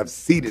probably would have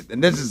seated.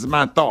 And this is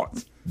my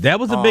thoughts. That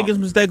was the biggest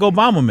mistake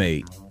Obama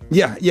made.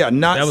 Yeah.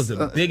 That was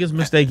the biggest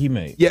mistake he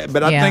made. Yeah,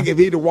 but I think if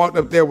he'd have walked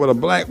up there with a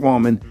black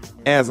woman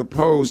as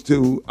opposed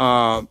to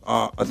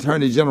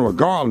Attorney General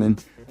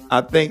Garland, I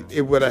think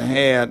it would have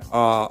had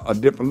a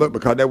different look,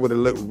 because that would have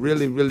looked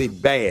really, really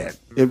bad.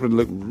 It would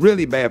look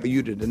really bad for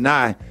you to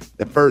deny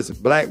the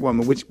first black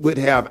woman, which would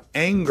have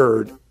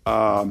angered.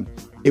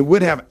 It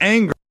would have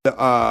angered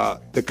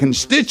the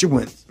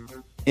constituents,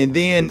 and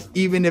then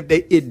even if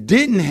it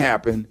didn't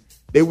happen,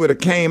 they would have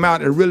came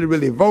out and really,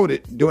 really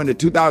voted during the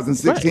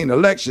 2016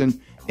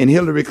 election, and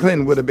Hillary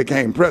Clinton would have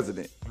became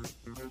president.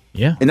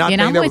 Yeah, and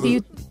I'm with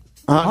you.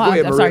 Go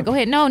ahead, I'm sorry. Go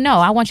ahead. No,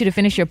 I want you to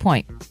finish your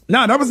point.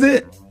 No, that was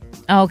it.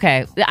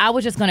 Okay. I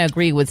was just going to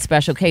agree with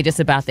Special K just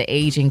about the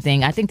aging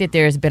thing. I think that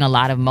there's been a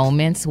lot of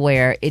moments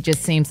where it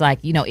just seems like,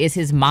 is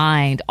his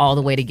mind all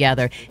the way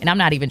together? And I'm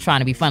not even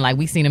trying to be fun. Like,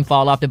 we've seen him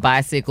fall off the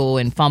bicycle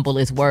and fumble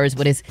his words,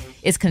 but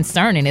it's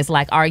concerning. It's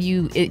like, is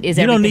everything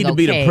You don't need to okay?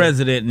 be the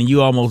president and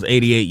you almost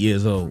 88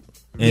 years old.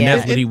 And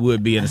that's what he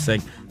would be in a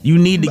second. You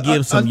need to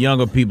give some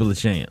younger people a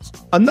chance.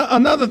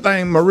 Another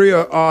thing,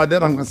 Maria,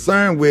 that I'm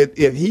concerned with,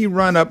 if he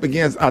run up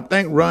against, I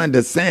think Ron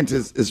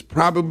DeSantis is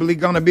probably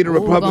going to be the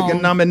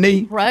Republican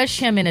nominee. Crush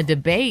him in a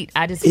debate.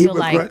 I just feel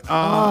like,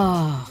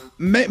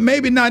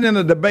 maybe not in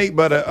a debate,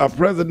 but a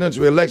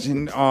presidential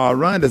election.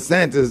 Ron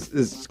DeSantis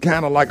is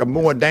kind of like a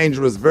more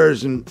dangerous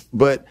version,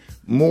 but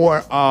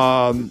more.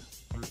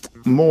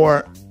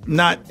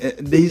 Not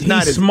he's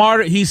not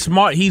smarter. He's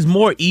smart. He's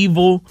more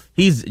evil.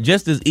 He's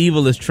just as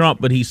evil as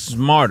Trump, but he's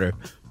smarter.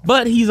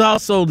 But he's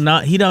also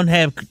not. He don't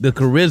have the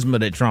charisma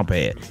that Trump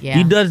had. Yeah.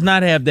 He does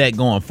not have that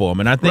going for him.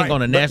 And I think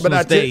on a national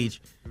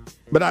stage.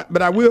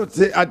 But I will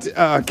say,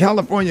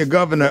 California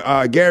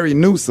Governor Gary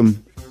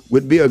Newsom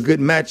would be a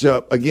good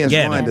matchup against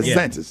Ron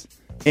DeSantis.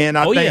 Yeah. And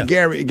I think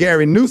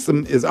Gary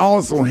Newsom is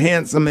also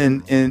handsome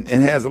and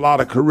has a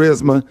lot of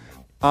charisma.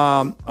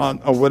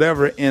 Or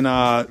whatever, and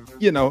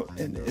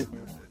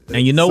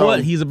and you know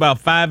what? He's about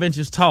 5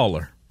 inches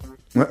taller.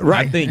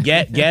 Right. I think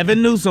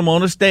Gavin Newsom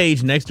on a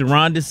stage next to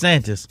Ron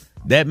DeSantis,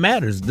 that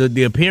matters.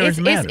 The appearance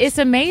matters. It's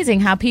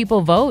amazing how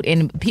people vote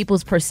and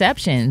people's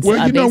perceptions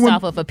based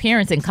off of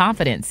appearance and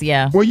confidence.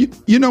 Yeah. Well,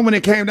 when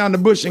it came down to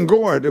Bush and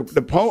Gore,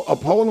 a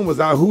polling was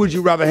out. Who would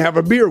you rather have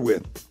a beer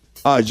with,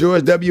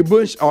 George W.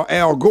 Bush or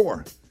Al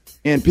Gore?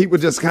 And people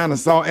just kind of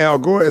saw Al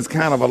Gore as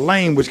kind of a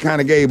lame, which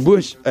kind of gave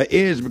Bush an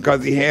edge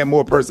because he had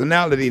more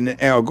personality than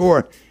Al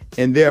Gore.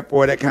 And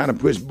therefore, that kind of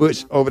pushed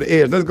Bush over the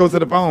edge. Let's go to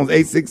the phones.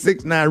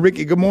 866-9.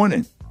 Rickey, good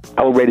morning.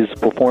 I would rate his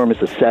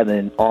performance a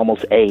 7,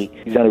 almost 8.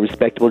 He's done a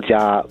respectable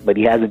job, but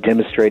he hasn't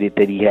demonstrated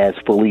that he has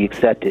fully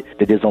accepted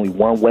that there's only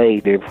one way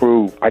to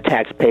improve our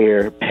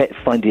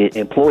taxpayer-funded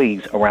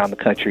employees around the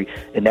country,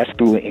 and that's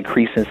through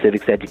increasing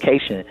civics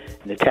education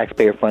and the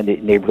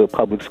taxpayer-funded neighborhood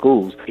public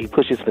schools. If he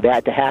pushes for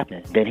that to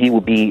happen, then he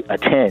will be a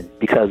 10,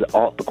 because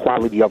all the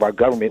quality of our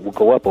government will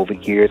go up over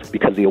years,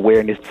 because the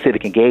awareness,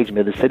 civic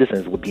engagement of the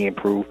citizens will be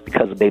improved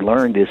because they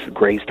learned this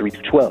grades 3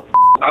 through 12.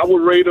 I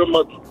would rate him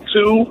a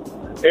 2.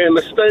 And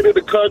the state of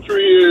the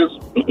country is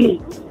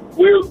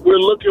we're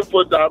looking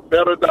for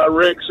better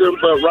direction,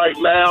 but right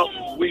now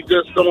we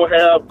just don't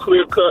have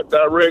clear-cut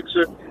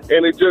direction,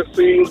 and it just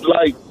seems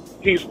like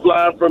he's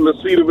flying from the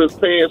seat of his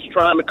pants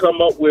trying to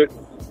come up with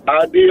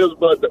ideas,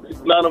 but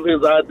none of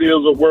his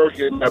ideas are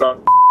working at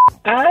all.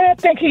 I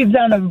think he's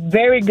done a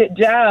very good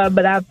job,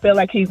 but I feel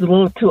like he's a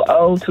little too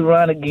old to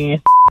run again.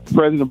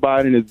 President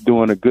Biden is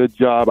doing a good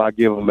job. I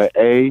give him an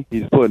A.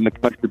 He's putting the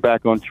country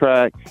back on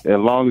track. As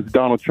long as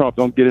Donald Trump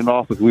don't get in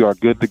office, we are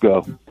good to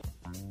go.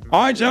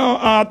 All right,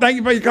 y'all. Thank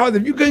you for your calls.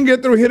 If you couldn't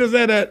get through, hit us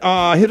up at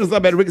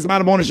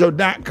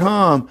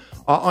rickysmileymorshow.com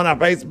on our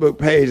Facebook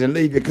page and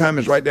leave your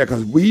comments right there,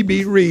 because we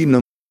be reading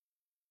them.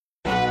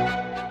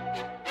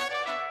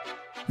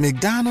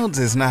 McDonald's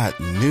is not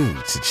new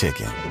to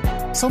chicken.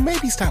 So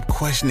maybe stop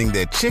questioning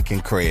their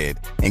chicken cred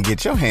and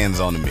get your hands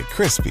on the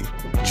McCrispy.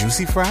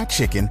 Juicy fried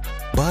chicken,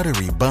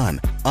 buttery bun,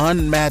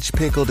 unmatched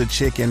pickle to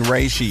chicken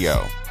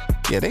ratio.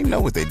 Yeah, they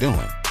know what they're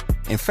doing.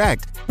 In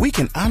fact, we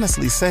can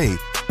honestly say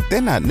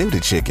they're not new to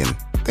chicken.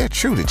 They're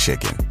true to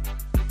chicken.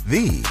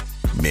 The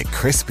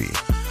McCrispy.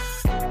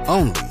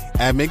 Only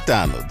at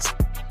McDonald's.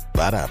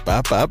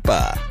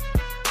 Ba-da-ba-ba-ba.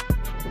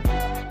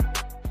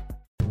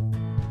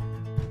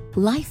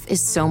 Life is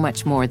so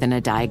much more than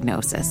a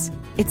diagnosis.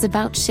 It's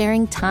about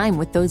sharing time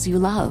with those you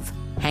love,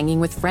 hanging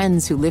with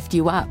friends who lift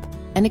you up,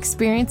 and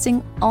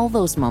experiencing all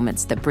those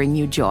moments that bring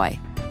you joy.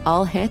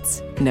 All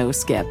hits, no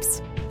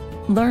skips.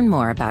 Learn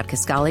more about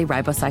Kisqali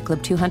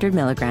Ribociclib 200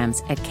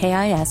 milligrams at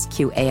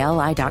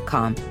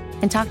KISQALI.com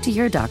and talk to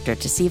your doctor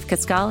to see if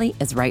Kisqali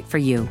is right for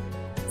you.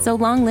 So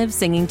long live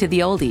singing to the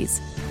oldies,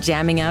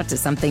 jamming out to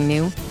something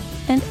new,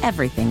 and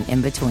everything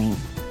in between.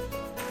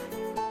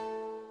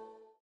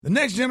 The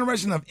next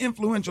generation of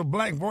influential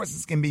black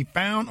voices can be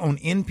found on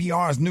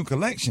NPR's new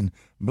collection,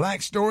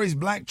 Black Stories,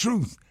 Black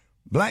Truth.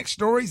 Black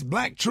Stories,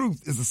 Black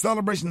Truth is a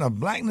celebration of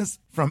blackness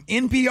from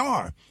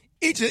NPR.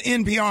 Each of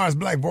NPR's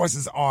black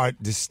voices are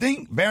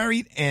distinct,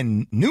 varied,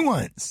 and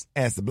nuanced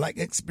as the black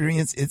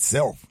experience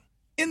itself.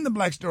 In the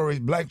Black Stories,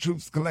 Black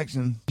Truths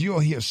collection, you'll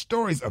hear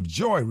stories of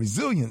joy,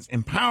 resilience,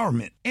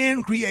 empowerment,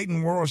 and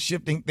creating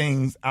world-shifting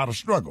things out of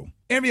struggle.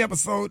 Every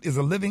episode is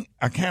a living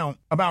account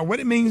about what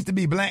it means to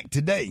be black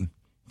today,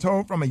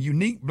 told from a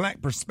unique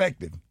black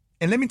perspective.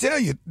 And let me tell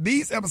you,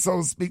 these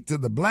episodes speak to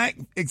the black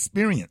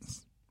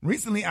experience.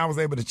 Recently, I was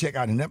able to check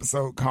out an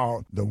episode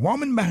called The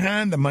Woman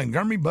Behind the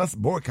Montgomery Bus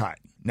Boycott.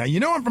 Now, you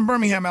know I'm from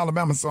Birmingham,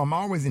 Alabama, so I'm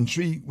always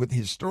intrigued with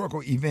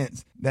historical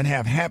events that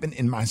have happened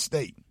in my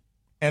state.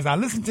 As I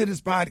listened to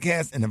this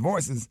podcast and the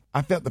voices,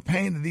 I felt the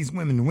pain that these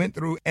women went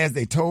through as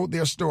they told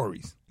their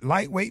stories.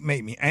 Lightweight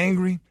made me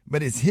angry,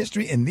 but it's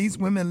history and these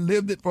women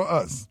lived it for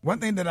us. One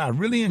thing that I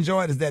really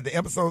enjoyed is that the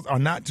episodes are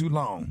not too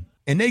long,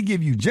 and they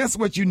give you just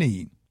what you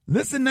need.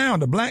 Listen now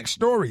to Black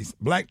Stories,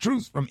 Black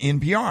Truths from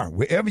NPR,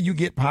 wherever you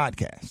get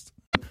podcasts.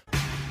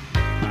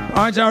 All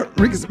right, y'all.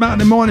 Rickey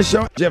Smiley Morning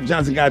Show. Jeff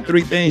Johnson got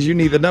 3 things you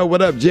need to know.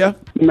 What up, Jeff?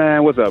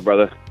 Man, what's up,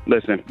 brother?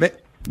 Listen.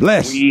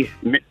 Bless.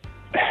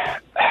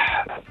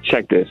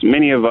 Check this.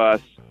 Many of us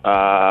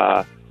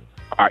are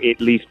at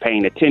least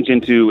paying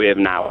attention to, if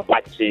not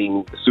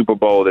watching, the Super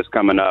Bowl that's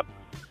coming up.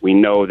 We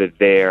know that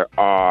there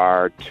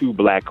are 2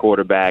 black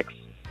quarterbacks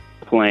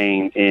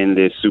playing in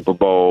this Super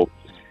Bowl.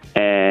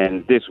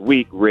 And this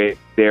week, Rick,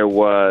 there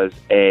was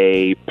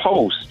a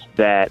post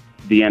that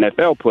the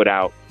NFL put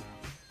out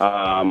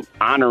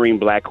honoring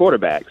black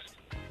quarterbacks,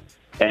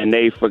 and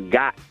they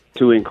forgot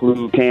to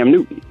include Cam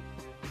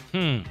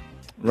Newton.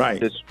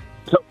 Right. Just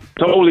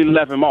totally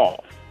left him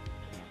off.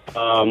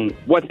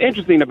 What's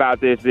interesting about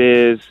this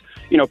is,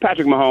 you know,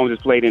 Patrick Mahomes has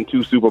played in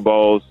 2 Super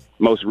Bowls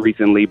most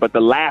recently, but the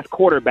last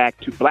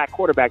black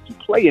quarterback to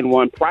play in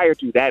one prior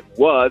to that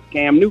was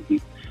Cam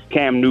Newton.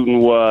 Cam Newton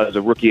was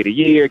a Rookie of the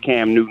Year.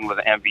 Cam Newton was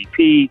an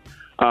MVP.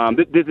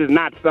 This is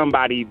not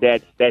somebody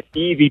that's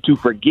easy to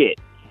forget.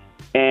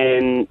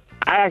 And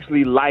I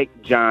actually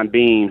like John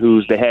Bean,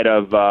 who's the head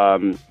of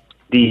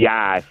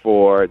DEI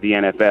for the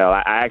NFL.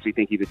 I actually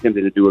think he's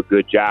attempting to do a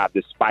good job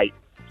despite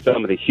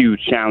some of the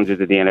huge challenges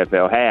that the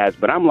NFL has.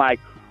 But I'm like,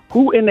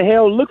 who in the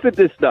hell looks at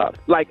this stuff?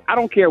 Like, I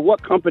don't care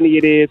what company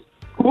it is.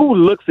 Who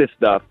looks at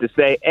stuff to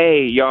say,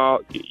 hey, y'all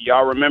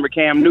remember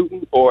Cam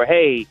Newton? Or,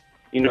 hey,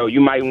 you know,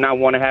 you might not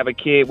want to have a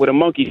kid with a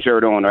monkey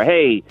shirt on, or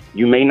hey,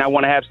 you may not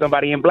want to have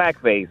somebody in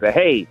blackface, or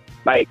hey,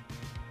 like,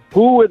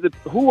 who are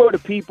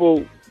the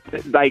people,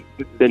 like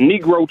the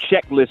Negro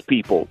checklist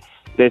people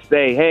that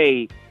say,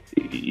 hey,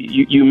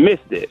 you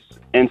missed this?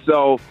 And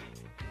so,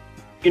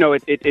 you know,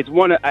 it's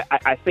one.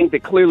 I think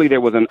that clearly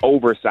there was an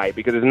oversight,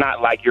 because it's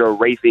not like you're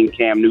erasing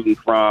Cam Newton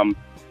from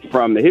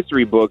the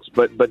history books,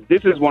 but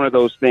this is one of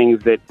those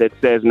things that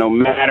says no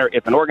matter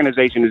if an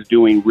organization is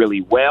doing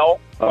really well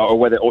or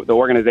whether the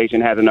organization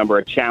has a number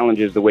of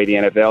challenges the way the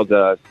NFL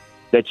does,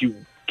 that you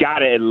got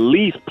to at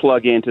least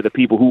plug into the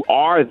people who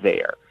are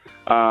there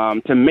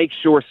to make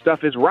sure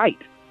stuff is right,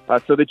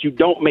 so that you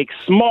don't make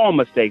small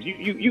mistakes.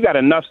 You got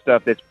enough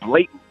stuff that's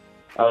blatant,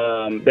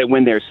 that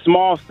when there's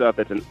small stuff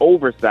that's an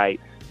oversight,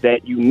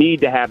 that you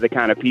need to have the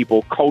kind of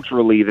people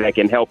culturally that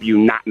can help you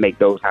not make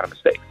those kind of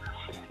mistakes.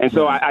 And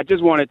so I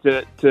just wanted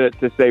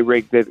to say,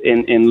 Rick, that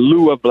in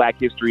lieu of Black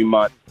History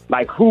Month,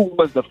 like, who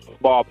was the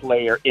football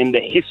player in the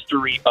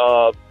history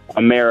of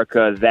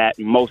America that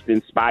most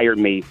inspired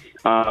me?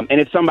 And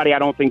it's somebody I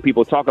don't think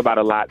people talk about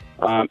a lot,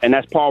 and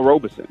that's Paul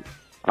Robeson.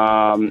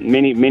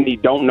 Many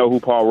don't know who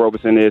Paul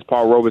Robeson is.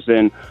 Paul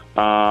Robeson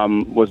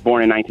was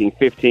born in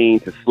 1915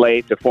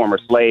 to former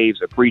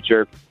slaves, a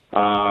preacher.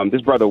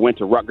 This brother went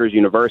to Rutgers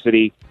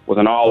University, was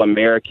an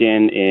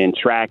All-American in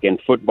track and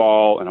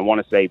football, and I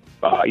want to say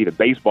either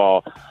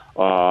baseball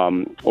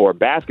or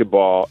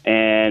basketball,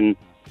 and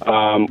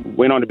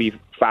went on to be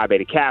Phi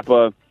Beta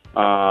Kappa,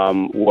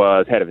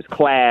 was head of his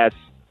class,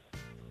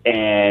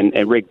 and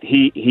Rick,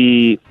 he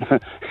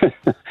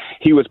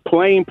he was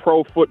playing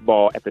pro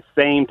football at the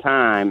same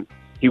time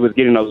he was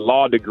getting a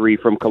law degree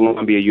from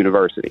Columbia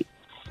University.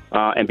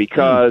 And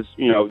because,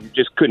 you know, you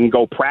just couldn't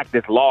go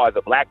practice law as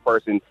a black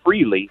person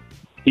freely,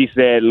 he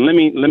said, let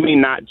me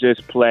not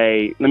just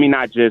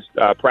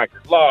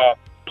practice law,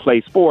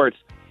 play sports.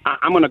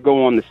 I'm going to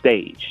go on the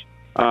stage.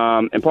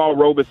 And Paul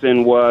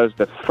Robeson was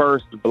the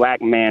first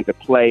black man to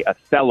play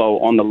Othello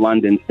on the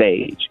London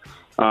stage,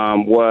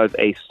 was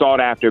a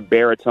sought-after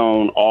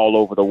baritone all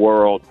over the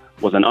world,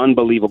 was an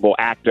unbelievable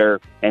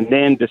actor, and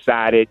then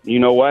decided, you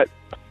know what?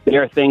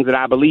 There are things that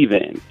I believe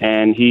in.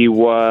 And he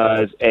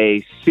was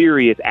a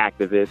serious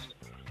activist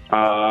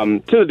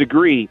to the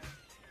degree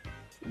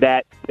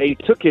that they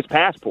took his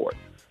passport.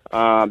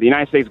 The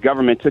United States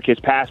government took his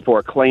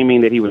passport,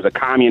 claiming that he was a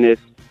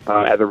communist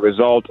as a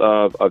result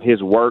of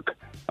his work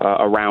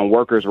around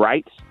workers'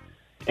 rights.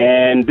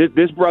 And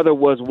this brother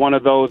was one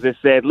of those that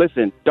said,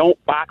 listen,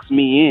 don't box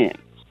me in.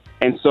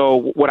 And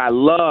so what I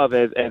love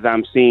as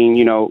I'm seeing,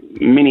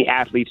 many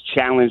athletes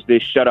challenge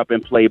this shut up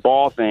and play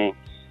ball thing,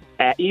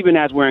 even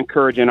as we're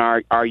encouraging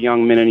our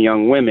young men and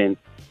young women,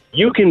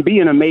 you can be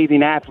an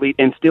amazing athlete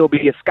and still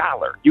be a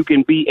scholar. You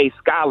can be a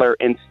scholar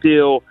and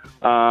still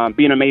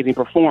be an amazing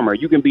performer.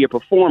 You can be a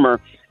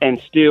performer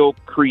and still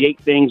create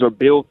things or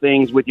build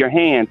things with your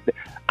hands.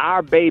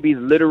 Our babies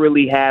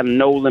literally have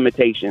no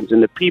limitations.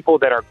 And the people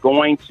that are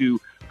going to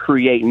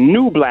create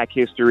new Black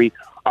history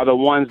are the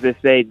ones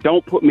that say,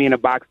 don't put me in a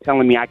box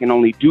telling me I can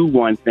only do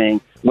one thing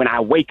when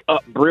I wake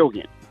up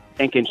brilliant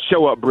and can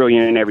show up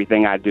brilliant in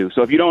everything I do.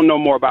 So if you don't know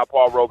more about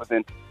Paul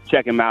Robeson,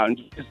 check him out and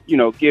just,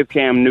 give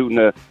Cam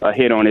Newton a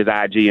hit on his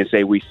IG and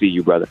say, we see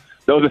you, brother.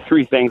 Those are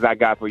 3 things I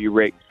got for you,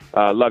 Rick.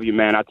 Love you,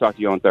 man. I'll talk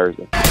to you on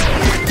Thursday.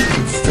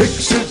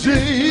 Fix it,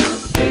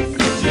 Jesus.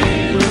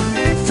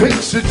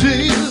 Fix it,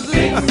 Jesus.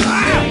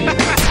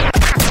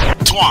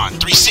 Twan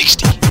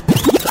 360.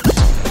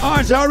 All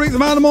right, y'all, Rick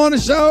Smiley Morning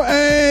Show.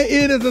 Hey,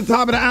 it is the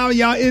top of the hour,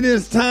 y'all. It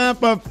is time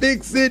for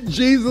Fix It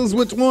Jesus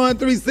with Twan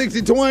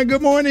 360. Twan,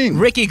 good morning.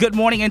 Ricky, good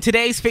morning. In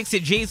today's Fix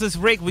It Jesus,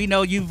 Rick, we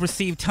know you've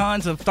received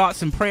tons of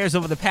thoughts and prayers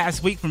over the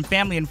past week from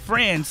family and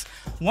friends.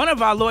 One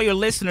of our loyal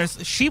listeners,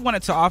 she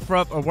wanted to offer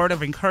up a word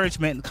of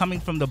encouragement coming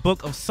from the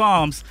book of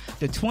Psalms,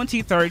 the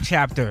 23rd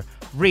chapter.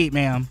 Read,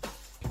 ma'am.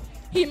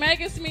 He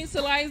maketh me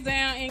to lie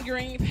down in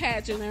green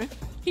pasture.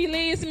 He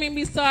leads me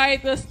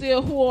beside the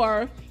still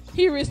water.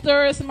 He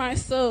restores my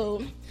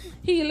soul.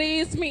 He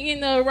leads me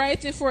in the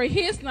righteous for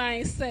his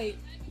name's sake.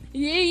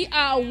 Yea,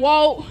 I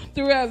walk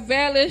through a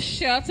valley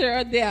shelter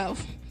of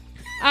death.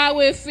 I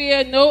will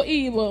fear no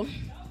evil.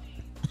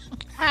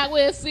 I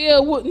will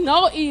fear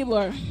no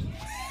evil.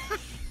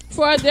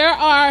 For they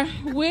are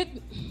with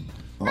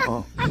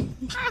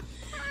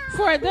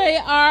For they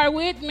are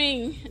with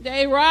me.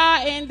 They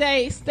rod and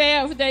they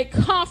staff, they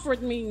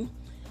comfort me.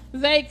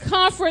 They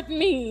comfort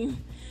me.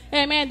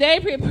 Amen. They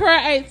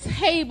prepare a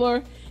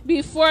table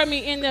before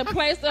me in the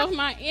place of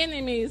my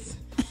enemies.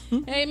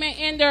 Amen.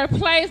 In the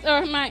place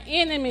of my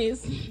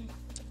enemies.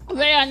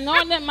 They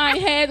anointed my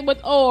head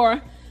with oil,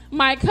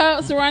 my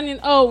cups running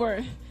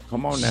over.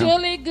 Come on now.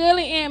 Surely,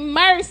 goodly, and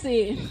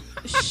mercy.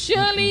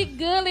 Surely,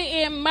 goodly,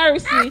 and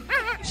mercy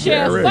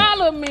shall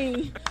follow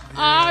me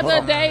all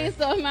the days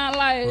of my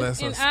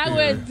life, and I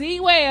will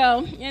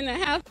dwell in the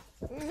house.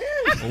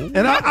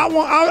 And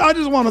I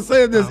just want to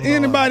say, if there's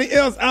anybody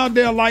else out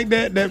there like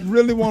that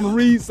really want to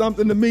read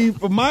something to me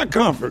for my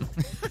comfort,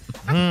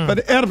 for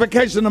the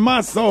edification of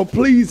my soul,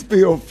 please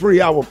feel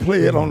free. I will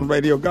play it on the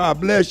radio.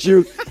 God bless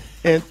you.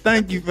 And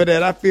thank you for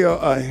that. I feel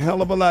a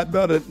hell of a lot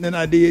better than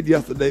I did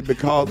yesterday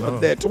because of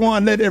that.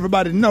 Twan, let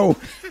everybody know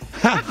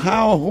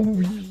how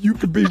you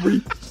could be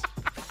reached.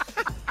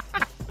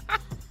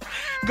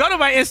 Go to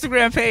my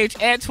Instagram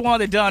page, at Twan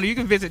the Donner. You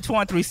can visit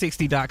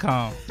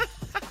Twan360.com.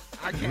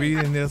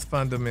 Reading is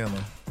fundamental.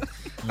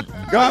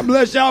 God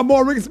bless y'all.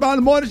 More Rickey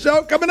Smiley Morning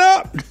Show coming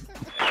up.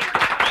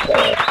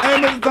 Hey,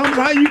 Mr. Thomas,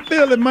 how you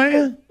feeling,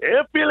 man?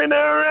 Yeah, feeling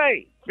all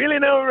right. My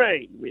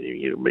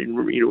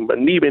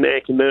knee been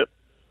acting up.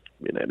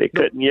 They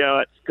cutting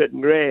yards,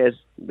 cutting grass,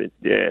 but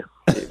yeah,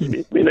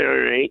 it's been all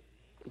right.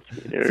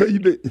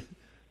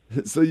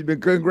 So you been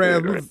cutting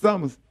grass, Mr.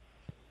 Thomas?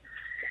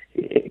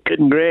 Yeah,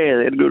 cutting grass.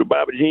 I had to go to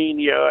Barbara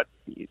Jean's yard.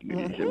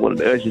 One of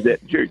the ushers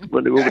at the church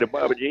wanted to go over to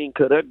Barbara Jean,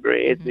 cut her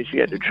grass, and she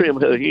had to trim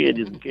her hair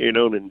just carried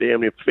on and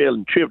damn near fell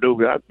and tripped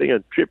over. I think I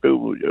tripped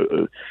over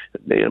a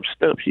damn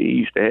stump she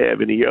used to have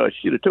in the yard.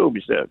 She should have told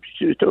me something. She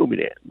should have told me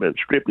that. But I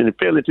tripped and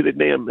fell into the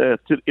damn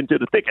into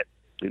the thicket.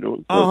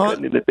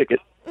 Cutting in the thicket.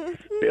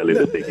 Fell in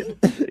the thicket.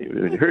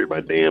 It hurt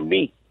my damn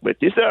knee. But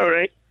it's all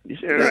right.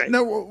 It's all right.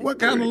 Now, what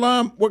kind of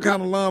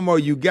lawnmower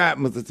you got,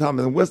 Mr.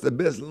 Thomas? And what's the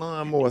best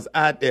lawnmowers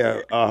out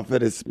there for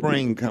this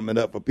spring coming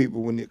up for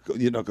people when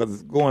because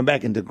it's going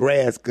back into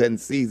grass cutting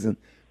season,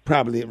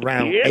 probably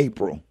around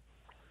April.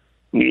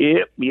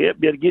 Yep.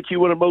 Better get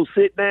you one of those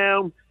sit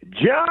down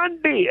John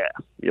Deere.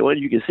 The one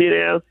you can sit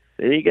down.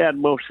 They ain't got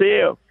them on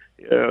sale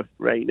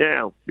right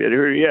now. Better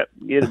hurry up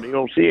and get them. They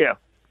on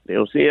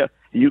sale.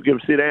 You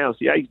can sit down.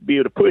 See, I used to be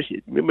able to push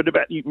it. Remember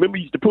you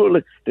used to pull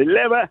the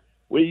lever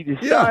where you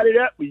just start it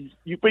up.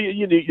 You put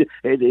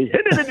and then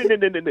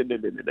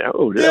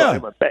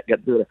my back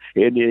got to it.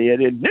 And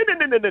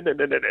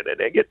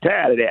then I get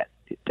tired of that.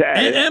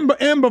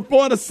 And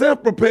before the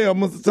self-propel,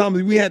 Mr.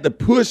 Thomas, we had to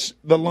push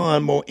the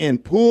lawnmower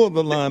and pull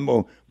the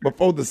lawnmower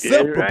before the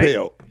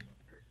self-propel.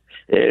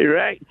 That's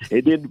right.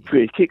 And then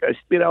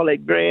spit all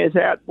that grass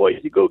out. Boy,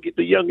 you go get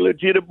the young little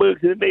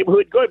jitterbugs in the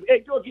neighborhood. Go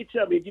get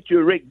something and get you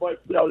a rake, boy.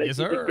 Spit all that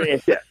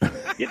grass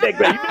out. Get that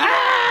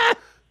grass.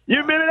 You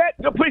remember that?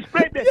 Go push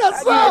straight there.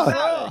 Yes,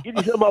 sir. Get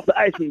you some off the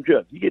ice cream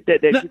truck. You get that.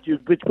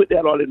 Put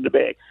that all in the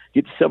bag.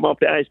 Get you some off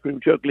the ice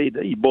cream truck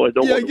later. You boys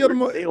don't want to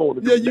work.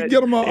 You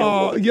get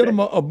them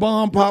a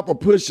bomb pop, a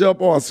push up,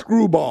 or a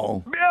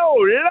screwball. No,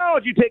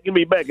 Lord, you taking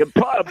me back. A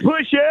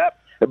push up,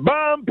 a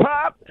bomb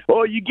pop,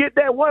 or you get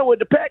that one with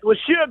the pack with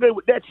sugar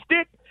with that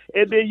stick.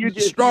 and then you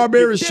just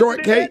strawberry you dip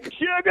shortcake. it in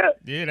sugar.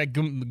 Yeah, that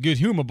good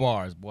humor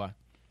bars, boy.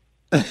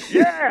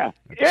 Yeah,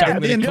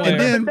 Chocolate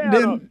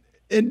eclair.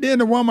 And then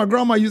the one my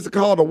grandma used to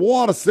call the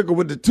water sickle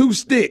with the 2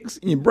 sticks.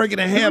 You break it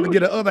in half and get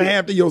the other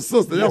half to your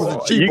sister. That was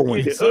a cheaper one.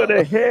 You get the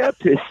other half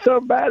to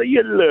somebody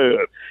you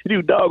love.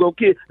 You doggone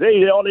kid, they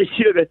eat all this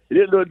sugar.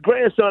 The little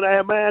grandson I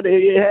had mine,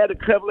 he had a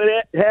couple of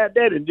that, had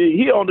that, and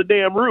he on the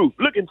damn roof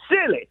looking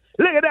silly.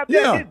 Look at that,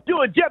 yeah.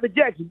 Doing Jeffrey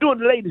Jackson, doing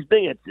the latest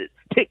dances,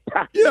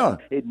 TikTok,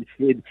 and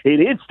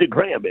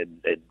Instagram, and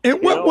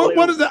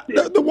what is that?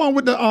 The one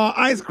with the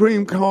ice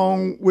cream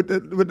cone with the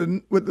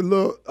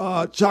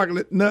little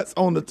chocolate nuts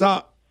on the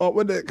top, or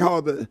what they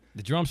call the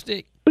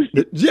drumstick?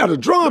 The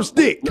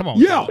drumstick. Come on,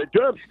 yeah, the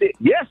drumstick.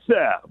 Yes,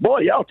 sir.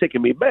 Boy, y'all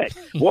taking me back.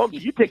 Well,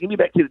 you taking me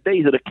back to the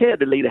days of the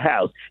Candlelator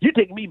House. You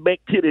taking me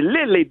back to the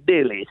Lily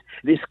Dillies,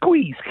 the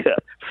squeeze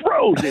cup,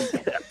 frozen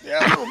cup. You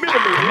remember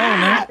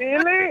the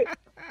Lily?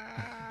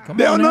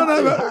 No.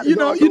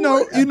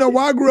 You know.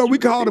 While I grew up, we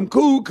called them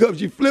cool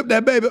cups. You flip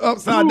that baby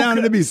upside down, and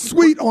it'd be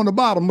sweet on the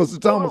bottom, Mr.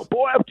 Thomas. Oh,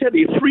 boy, I'm telling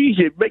you, it freeze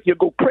you, make you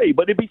go crazy,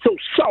 but it'd be so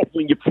soft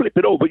when you flip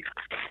it over.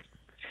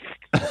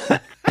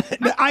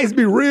 The ice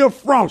be real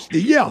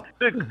frosty, yeah.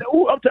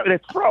 I'm talking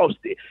that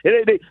frosty.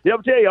 And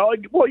I'm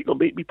telling you, boy, you gonna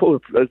make me pour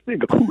a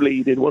thing of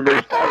Kool-Aid in one of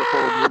those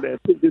styrofoams in there.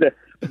 Put it in.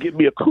 Give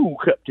me a cool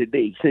cup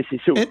today, since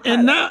it's so.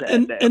 And now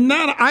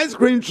the ice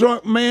cream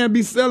truck man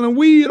be selling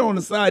weed on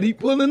the side. He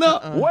pulling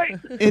up, wait,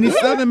 and he's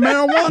selling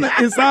marijuana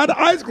inside the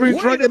ice cream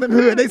truck in the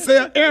hood. They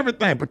sell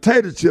everything: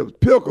 potato chips,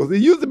 pickles. It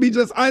used to be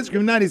just ice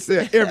cream. Now they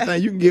sell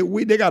everything. You can get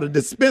weed. They got a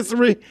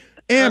dispensary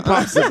and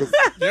popsicles.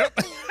 Yep.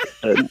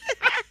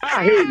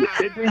 I hear you.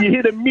 And then you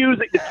hear the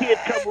music. The kids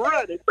come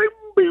running. Bing,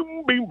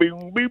 bing, bing,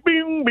 bing, bing,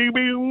 bing, bing, bing,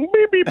 bing,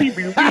 bing,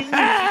 bing,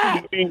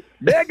 bing, bing.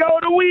 There go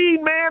the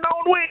weed man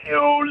on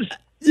wheels.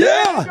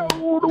 Yeah. There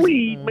go the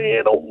weed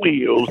man on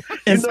wheels.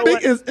 And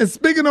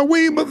speaking of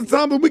weed, Mr.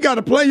 Thomas, we got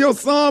to play your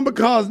song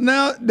because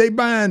now they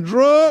buying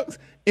drugs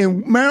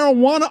and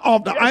marijuana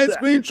off the ice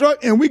cream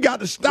truck, and we got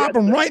to stop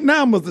them right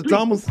now, Mr.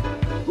 Thomas.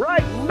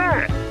 Right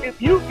now,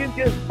 if you can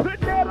just put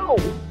that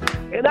on,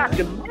 and I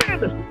can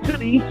minister to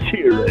these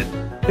children.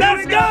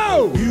 Let's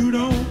go! You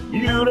don't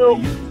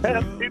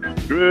have to do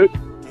drugs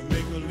to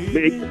make a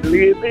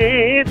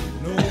living.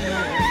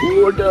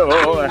 Oh,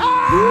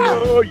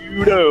 no,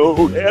 you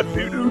don't have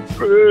to do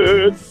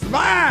drugs.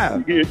 Smile!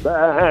 To get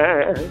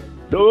by.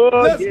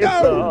 Let's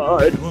go!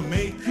 It'll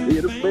make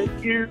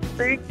you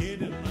think.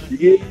 You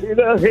get in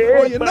a head.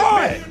 Oh, you know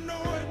it.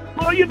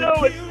 Oh, you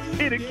know it.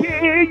 It'll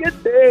kill you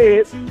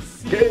dead.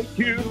 Can't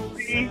you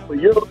see for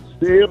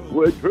yourself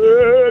what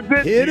drugs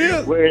Here it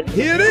is.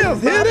 Here it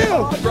is. Here it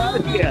is.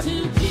 Right here.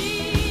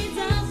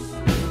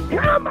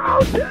 Come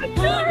on to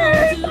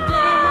Jesus.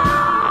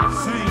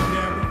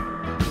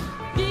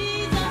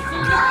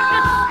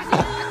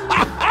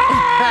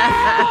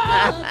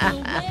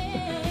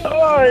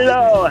 Oh,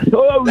 Lord.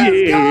 Oh, Let's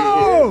yeah.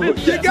 go. You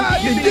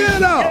got to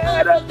get up.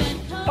 Get up.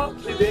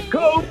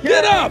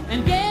 Get up.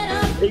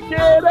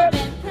 Get up.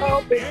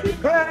 Oh, baby,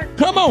 cry.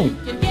 Come on.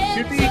 You need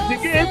to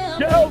get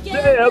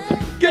yourself.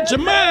 Get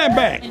your mind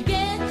back.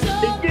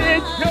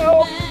 Get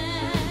your.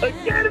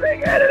 Get it.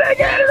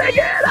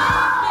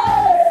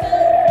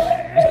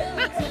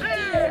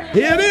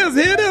 Here it is,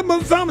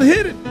 Mr. Thomas.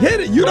 Hit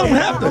it. You don't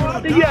have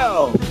to.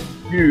 Yo,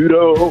 you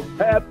don't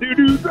have to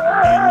do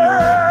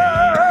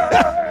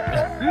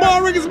that.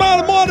 More Rickey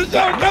Smiley Morning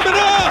Show coming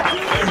up.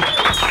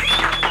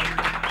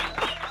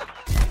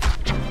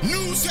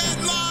 News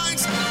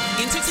headlines,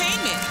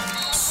 entertainment,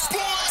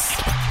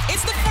 sports.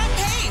 It's the front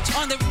page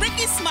on the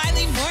Rickey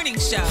Smiley Morning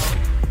Show.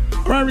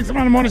 All right, Rickey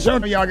Smiley Morning Show.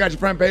 Y'all got your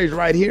front page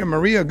right here.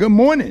 Maria, good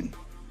morning.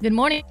 Good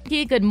morning,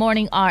 Rickey. Good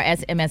morning,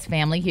 RSMS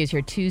family. Here's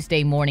your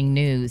Tuesday morning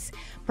news.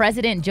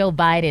 President Joe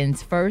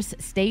Biden's first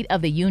State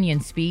of the Union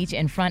speech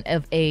in front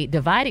of a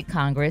divided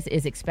Congress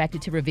is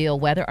expected to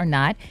reveal whether or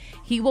not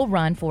he will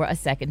run for a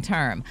second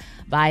term.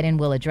 Biden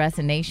will address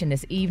the nation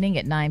this evening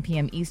at 9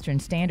 p.m. Eastern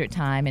Standard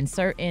Time and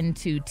certain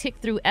to tick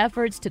through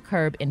efforts to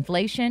curb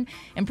inflation,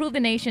 improve the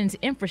nation's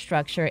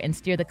infrastructure, and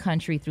steer the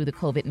country through the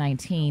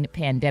COVID-19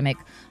 pandemic,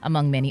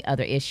 among many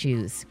other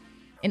issues.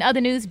 In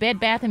other news, Bed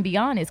Bath &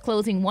 Beyond is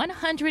closing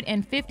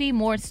 150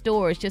 more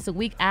stores just a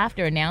week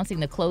after announcing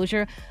the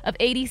closure of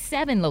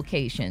 87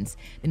 locations.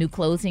 The new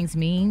closings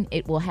mean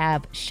it will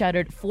have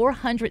shuttered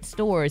 400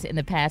 stores in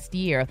the past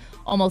year,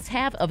 almost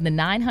half of the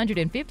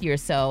 950 or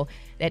so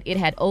that it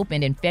had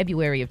opened in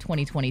February of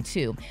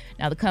 2022.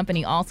 Now, the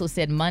company also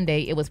said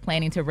Monday it was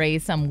planning to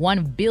raise some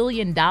 $1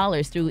 billion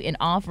through an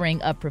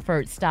offering of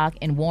preferred stock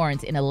and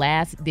warrants in a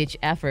last-ditch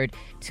effort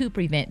to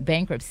prevent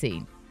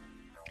bankruptcy.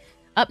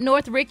 Up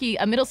north, Rickey,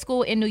 a middle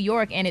school in New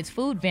York and its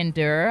food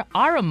vendor,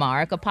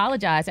 Aramark,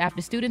 apologized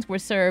after students were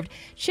served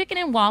chicken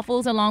and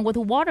waffles along with a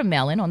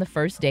watermelon on the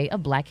first day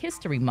of Black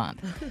History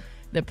Month.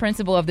 The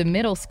principal of the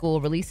middle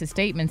school released a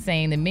statement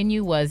saying the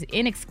menu was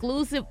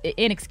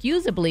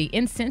inexcusably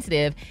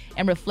insensitive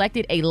and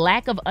reflected a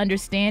lack of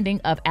understanding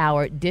of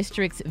our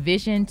district's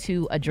vision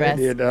to address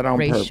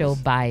racial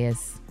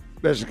bias.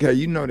 Special K,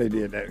 you know they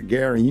did that.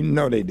 Gary, you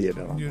know they did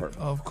that on purpose.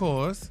 Of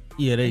course.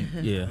 Yeah.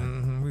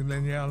 We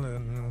letting y'all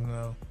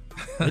know.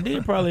 They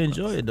did probably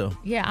enjoy it though.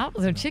 Yeah,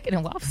 chicken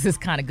and waffles is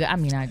kind of good. I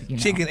mean,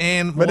 chicken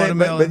and but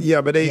watermelon.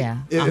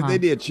 If they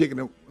did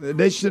chicken,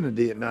 they shouldn't have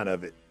did none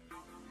of it.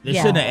 They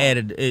shouldn't have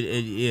added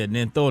it, and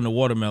then throwing the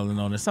watermelon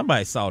on it.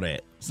 Somebody saw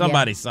that.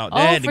 Somebody saw. They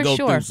had to go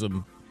through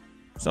some.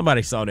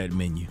 Somebody saw that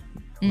menu.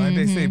 Like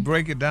they say,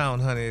 break it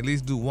down, honey. At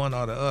least do one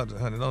or the other,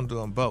 honey. Don't do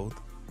them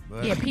both.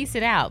 But yeah, piece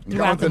it out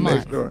throughout the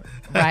month.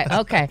 Right,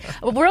 okay.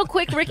 Well, real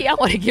quick, Ricky, I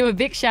want to give a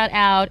big shout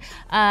out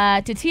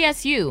to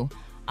TSU.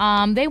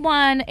 They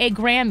won a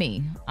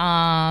Grammy,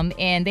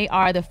 and they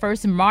are the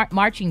first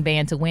marching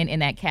band to win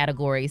in that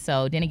category.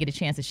 So didn't get a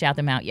chance to shout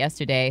them out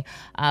yesterday,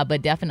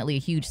 but definitely a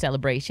huge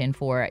celebration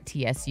for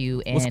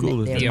TSU and what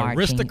school is their the marching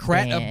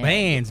Aristocrat band. of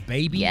Bands,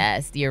 baby.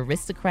 Yes, the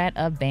Aristocrat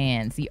of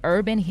Bands. The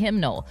Urban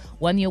Hymnal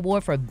won the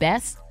award for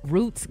Best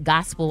Roots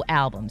Gospel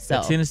Album. So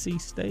at Tennessee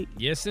State?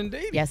 Yes,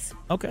 indeed. Yes.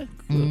 Okay.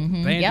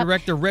 Mm-hmm. Band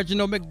director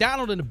Reginald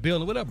McDonald in the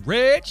building. What up,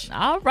 Reg?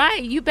 All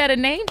right. You better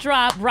name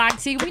drop,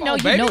 Roxy. We know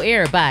baby. you know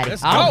everybody.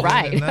 Let's All go.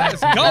 right. Let's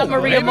go,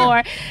 Maria baby.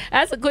 Moore.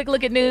 That's a quick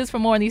look at news. For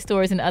more on these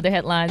stories and other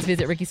headlines,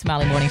 visit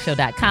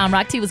RickySmileyMorningShow.com.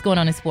 Roxy, what's going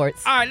on in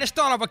sports? All right, let's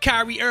start off with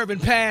Kyrie Irving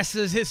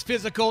passes his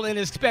physical and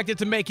is expected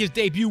to make his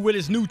debut with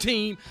his new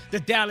team, the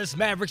Dallas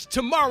Mavericks,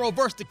 tomorrow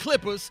versus the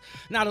Clippers.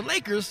 Now, the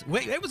Lakers,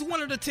 they was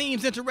one of the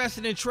teams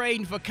interested in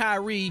trading for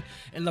Kyrie,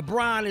 and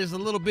LeBron is a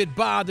little bit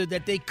bothered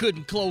that they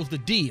couldn't close the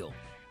deal.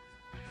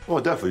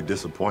 Well, definitely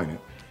disappointed.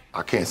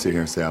 I can't sit here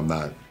and say I'm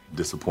not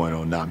disappointed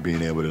on not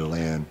being able to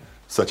land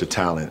such a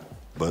talent,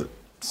 but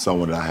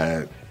someone that I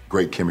had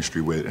great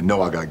chemistry with and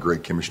know I got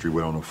great chemistry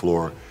with on the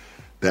floor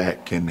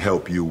that can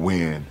help you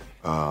win,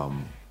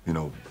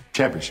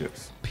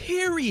 championships.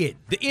 Period.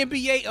 The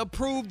NBA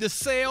approved the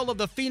sale of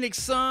the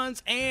Phoenix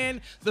Suns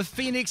and the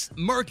Phoenix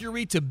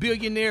Mercury to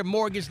billionaire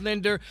mortgage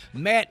lender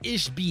Matt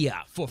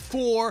Ishbia for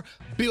 $4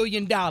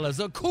 billion.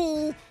 A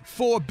cool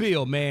 $4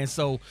 billion, man.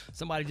 So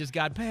somebody just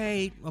got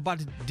paid, about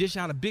to dish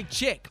out a big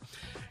check.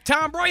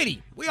 Tom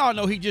Brady, we all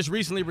know he just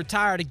recently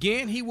retired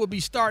again. He will be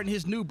starting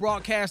his new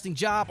broadcasting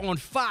job on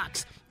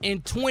Fox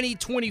in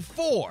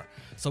 2024.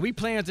 So he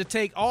plans to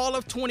take all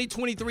of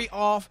 2023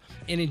 off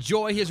and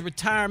enjoy his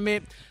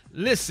retirement.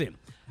 Listen,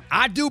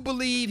 I do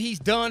believe he's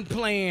done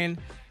playing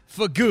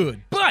for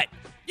good. But,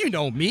 you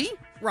know me,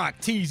 Rock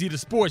Teasy, the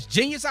sports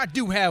genius, I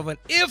do have an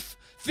if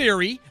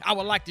theory I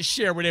would like to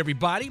share with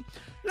everybody.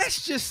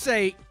 Let's just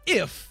say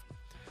if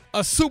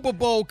a Super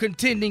Bowl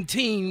contending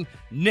team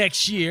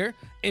next year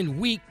in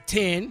week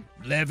 10,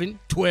 11,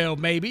 12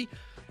 maybe,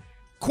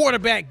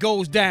 quarterback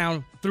goes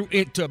down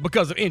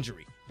because of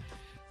injury.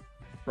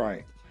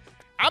 Right.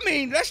 I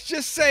mean, let's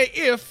just say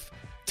if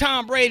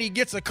Tom Brady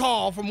gets a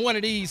call from one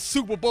of these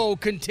Super Bowl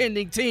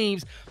contending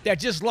teams that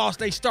just lost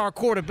their star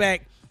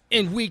quarterback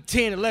in week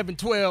 10, 11,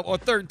 12, or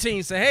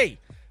 13, say, hey,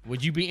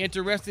 would you be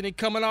interested in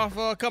coming out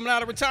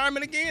of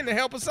retirement again to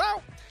help us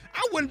out?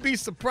 I wouldn't be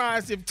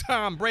surprised if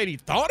Tom Brady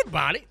thought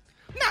about it.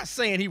 Not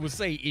saying he would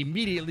say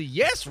immediately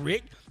yes,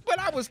 Rick, but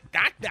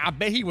I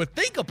bet he would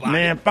think about it.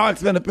 Man,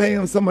 Fox finna pay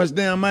him so much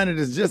damn money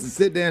just to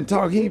sit there and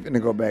talk. He ain't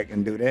finna go back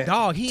and do that.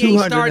 Dog, he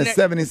ain't starting that.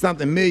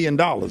 $270-something million.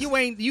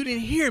 You didn't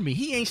hear me.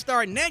 He ain't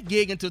starting that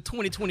gig until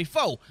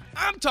 2024.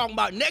 I'm talking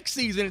about next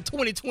season in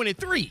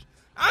 2023.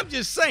 I'm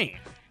just saying.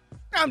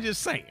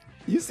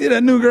 You see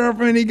that new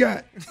girlfriend he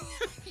got?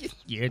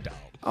 Yeah, dog.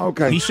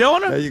 Okay. He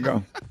showing her? There you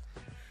go.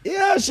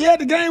 Yeah, she had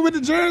the game with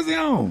the jersey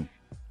on.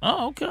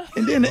 Oh, okay.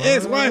 And then the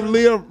ex-wife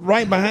lived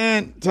right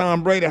behind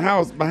Tom Brady's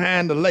house,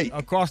 behind the lake.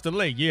 Across the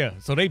lake, yeah.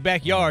 So they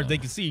backyards, they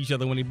can see each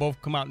other when they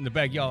both come out in the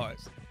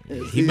backyards.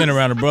 He been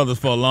around the brothers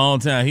for a long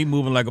time. He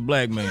moving like a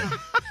black man.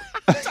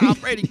 Tom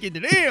Brady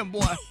getting it in,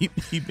 boy.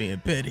 he being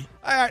petty.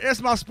 All right, that's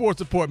my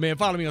sports report, man.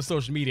 Follow me on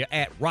social media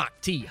at Rock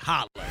T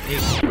Holla.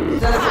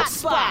 The hot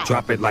spot.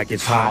 Drop it like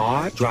it's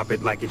hot. Drop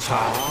it like it's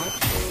hot.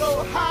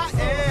 So hot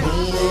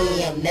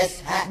and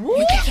that's hot.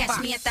 You can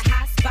catch me at the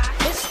hot spot.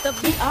 It's the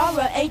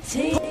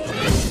BR18.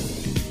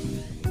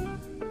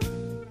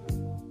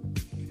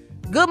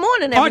 Good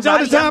morning, Aren't y'all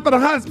everybody. the time for the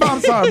hot spot?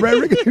 I'm sorry, Brad.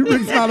 Ricky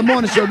Smiley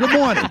Morning Show. Good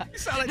morning.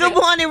 Good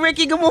morning,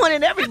 Ricky. Good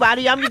morning,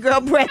 everybody. I'm your girl,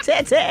 Brett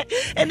Tat.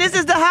 And this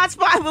is the hot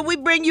spot where we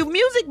bring you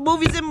music,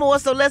 movies, and more.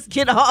 So let's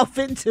get off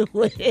into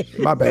it.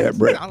 My bad,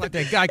 Brett. I like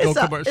that Geico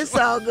commercial. It's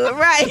all good,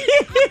 right?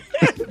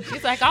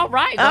 She's like, all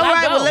right. All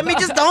right, well, let me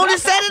just go on and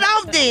set it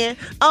off then.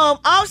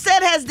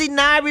 Offset has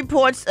denied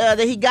reports that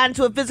he got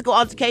into a physical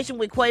altercation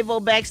with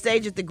Quavo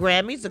backstage at the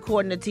Grammys,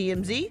 according to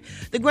TMZ.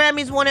 The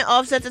Grammys wanted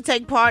Offset to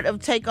take part of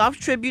Takeoff's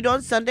tribute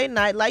on Sunday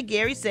night, like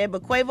Gary said,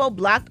 but Quavo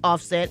blocked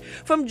Offset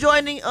from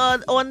joining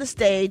on the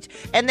stage,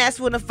 and that's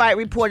when a fight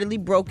reportedly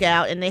broke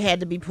out, and they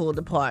had to be pulled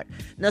apart.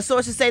 Now,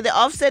 sources say that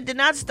Offset did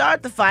not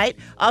start the fight.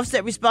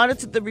 Offset responded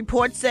to the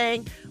report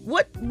saying,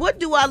 What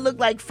do I look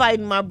like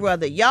fighting my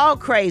brother? Y'all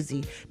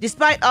crazy.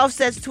 Despite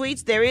Offset's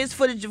tweets, there is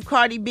footage of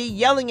Cardi B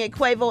yelling at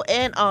Quavo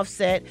and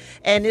Offset,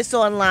 and it's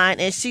online,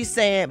 and she's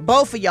saying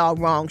both of y'all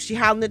wrong. She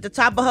howling at the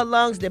top of her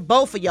lungs that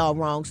both of y'all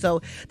wrong.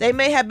 So they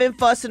may have been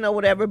fussing or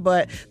whatever,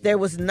 but there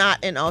was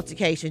not an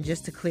altercation,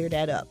 just to clear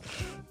that up.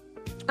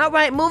 All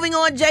right, moving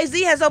on.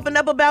 Jay-Z has opened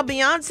up about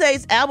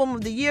Beyonce's Album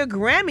of the Year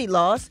Grammy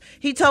loss.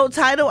 He told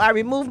Tidal, I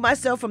removed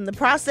myself from the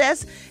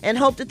process and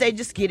hope that they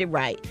just get it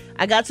right.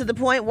 I got to the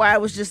point where I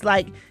was just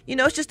like,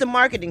 it's just a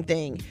marketing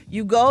thing.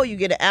 You go, you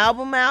get an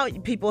album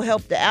out, people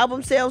help the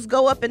album sales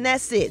go up, and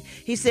that's it.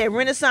 He said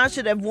Renaissance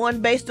should have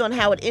won based on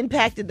how it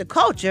impacted the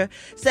culture,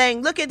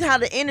 saying, look at how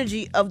the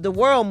energy of the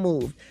world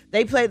moved.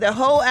 They played their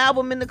whole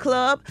album in the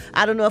club.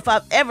 I don't know if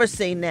I've ever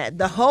seen that.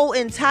 The whole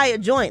entire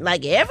joint,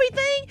 like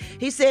everything.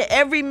 He said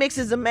every mix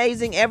is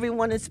amazing,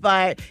 everyone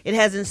inspired. It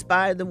has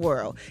inspired the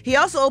world. He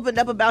also opened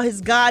up about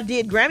his God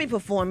Did Grammy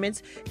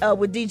performance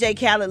with DJ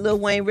Khaled, Lil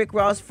Wayne, Rick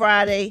Ross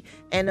Friday,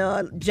 and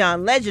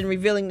John Legend,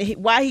 revealing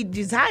why he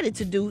decided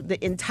to do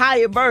the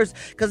entire verse.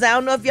 Because I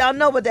don't know if y'all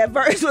know, but that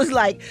verse was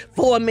like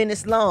 4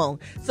 minutes long.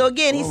 So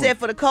again, he said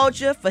for the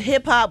culture, for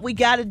hip-hop, we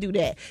got to do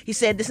that. He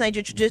said this ain't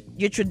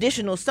your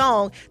traditional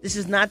song. This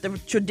is not the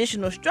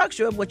traditional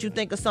structure of what you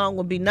think a song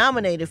would be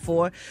nominated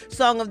for.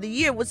 Song of the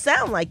Year would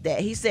sound like that.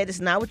 He said it's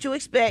not what you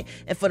expect,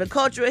 and for the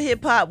culture of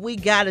hip-hop, we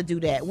gotta do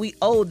that. We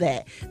owe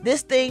that.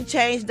 This thing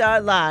changed our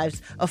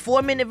lives. A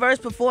 4-minute verse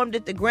performed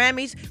at the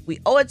Grammys. We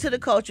owe it to the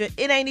culture.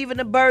 It ain't even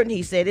a burden,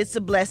 he said. It's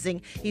a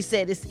blessing. He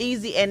said it's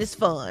easy and it's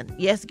fun.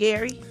 Yes,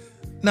 Gary?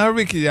 Now,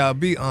 Ricky, y'all,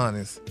 be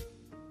honest.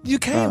 You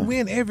can't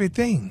win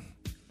everything.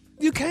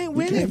 You can't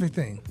win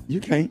everything.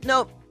 You can't.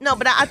 No,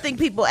 but I think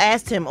people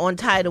asked him on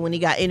Tidal when he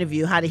got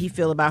interviewed, how did he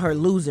feel about her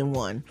losing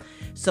one?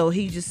 So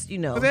he just,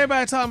 But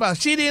everybody talking about,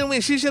 she didn't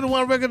win, she should have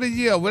won Record of the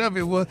Year, or whatever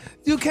it was.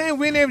 You can't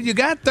win everything. You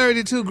got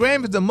 32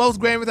 Grammys, the most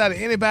Grammys out of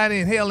anybody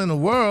in hell in the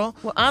world.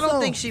 Well, I don't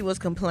think she was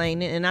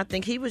complaining, and I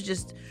think he was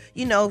just,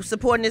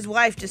 supporting his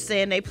wife, just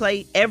saying they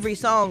play every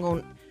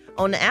song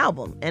on the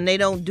album, and they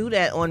don't do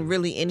that on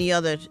really any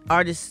other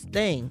artist's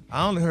thing.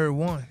 I only heard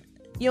one.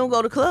 You don't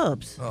go to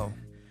clubs. Oh.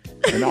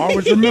 And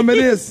always remember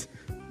this.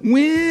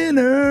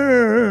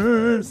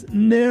 Winners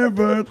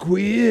never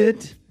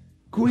quit.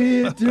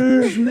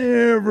 Quitters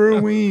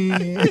never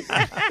win.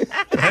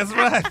 That's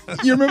right.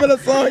 You remember that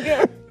song?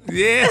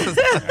 Yes.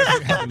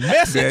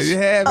 Message. There you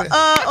have it.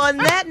 On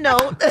that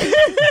note,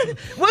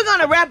 we're going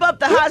to wrap up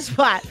the hot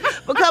spot.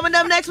 But coming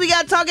up next, we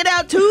got Talk It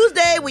Out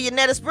Tuesday with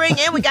Yanetta Spring,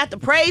 and we got the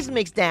praise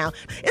mix down.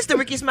 It's the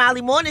Rickey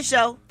Smiley Morning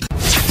Show.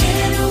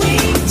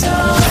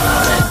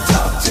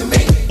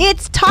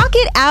 It's Talk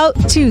It Out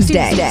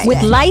Tuesday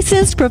with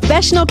licensed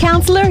professional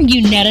counselor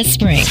Yanetta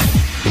Spring.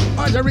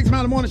 All right, Rickey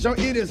Smiley Morning Show.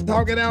 It is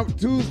Talk It Out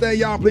Tuesday.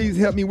 Y'all, please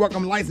help me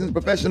welcome licensed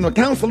professional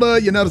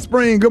counselor Yanetta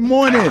Spring. Good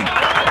morning.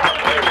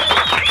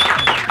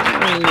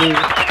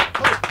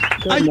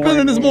 How you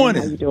feeling this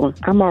morning? How you doing?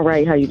 I'm all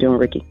right. How you doing,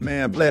 Ricky?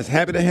 Man, blessed.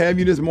 Happy to have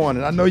you this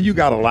morning. I know you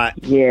got a lot.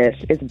 Yes,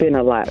 it's been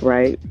a lot,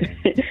 right?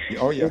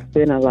 Oh, yeah. It's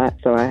been a lot,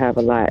 so I have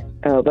a lot.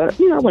 But,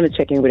 I want to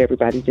check in with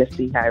everybody, just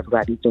see how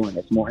everybody's doing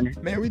this morning.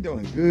 Man, we're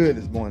doing good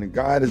this morning.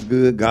 God is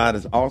good. God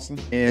is awesome.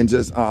 And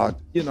just,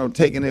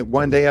 taking it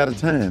one day at a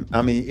time.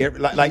 I mean,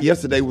 like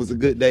yesterday was a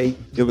good day.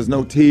 There was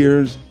no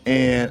tears.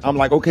 And I'm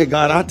like, okay,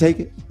 God, I'll take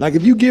it. Like,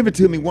 if you give it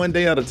to me one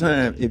day at a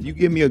time, if you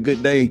give me a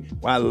good day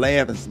where I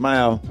laugh and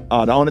smile,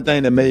 the only thing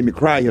that made me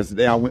cry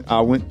yesterday,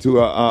 I went to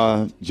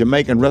a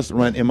Jamaican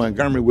restaurant in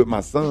Montgomery with my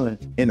son,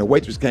 and the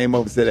waitress came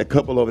over and said, that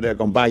couple over there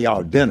gonna buy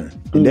y'all dinner.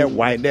 And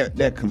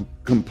that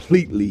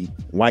completely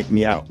wiped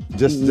me out.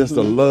 Just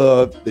the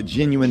love, the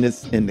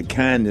genuineness, and the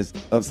kindness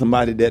of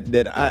somebody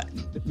that I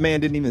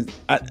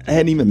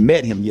hadn't even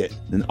met him yet,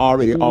 and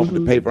already offered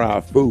to pay for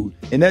our food.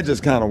 And that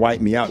just kind of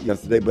wiped me out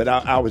yesterday. But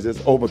I was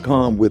just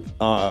overcome with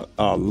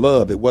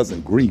love. It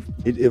wasn't grief.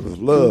 It was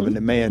love. And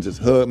the man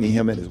just hugged me,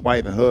 him and his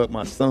wife, and hugged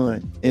my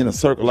son in a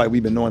circle like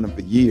we've been knowing them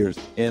for years.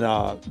 And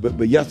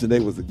but yesterday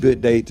was a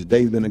good day.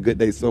 Today's been a good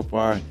day so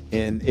far.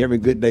 And every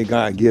good day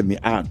God gives me,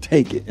 I'll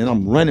take it. And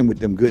I'm running with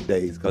them good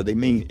days because they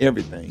mean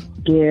everything.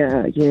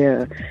 Yeah.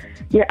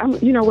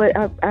 You know what?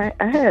 I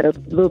had a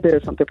little bit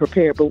of something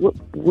prepared, but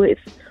with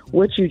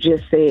what you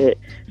just said,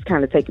 it's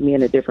kind of taking me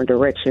in a different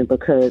direction,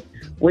 because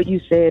what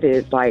you said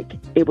is like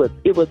it was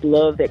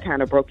love that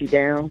kind of broke you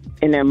down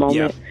in that moment.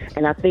 Yep.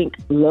 And I think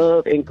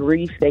love and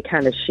grief, they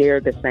kind of share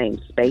the same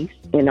space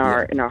in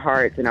our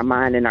hearts, in our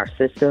mind, in our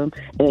system,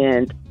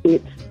 and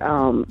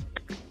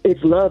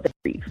it's love and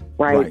grief,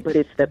 right? But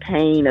it's the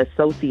pain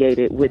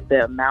associated with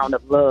the amount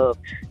of love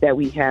that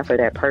we have for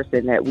that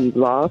person that we've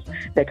lost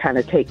that kind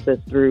of takes us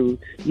through,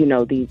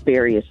 these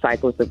various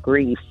cycles of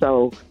grief.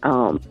 So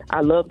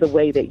I love the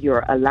way that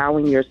you're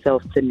allowing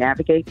yourself to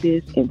navigate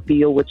this and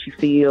feel what you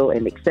feel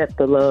and accept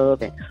the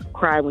love and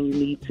cry when you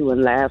need to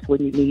and laugh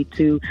when you need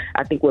to.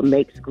 I think what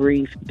makes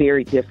grief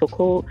very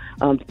difficult,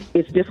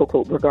 it's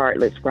difficult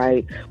regardless,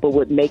 right? But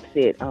what makes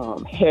it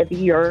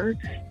heavier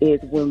is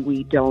when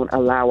we don't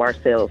allow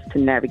ourselves to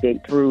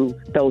navigate through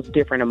those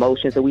different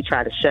emotions, and we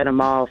try to shut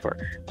them off or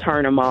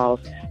turn them off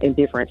in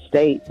different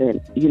states.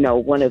 And, you know,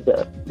 one of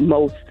the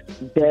most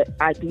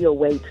ideal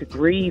way to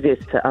grieve is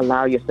to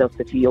allow yourself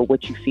to feel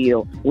what you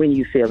feel, when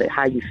you feel it,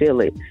 how you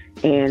feel it.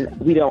 And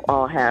we don't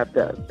all have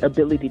the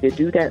ability to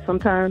do that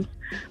sometimes,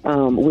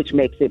 which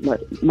makes it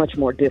much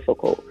more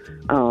difficult.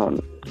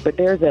 But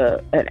there's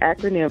an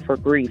acronym for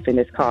grief, and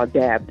it's called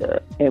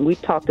DABDA. And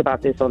we've talked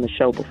about this on the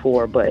show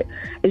before, but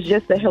it's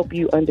just to help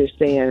you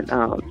understand.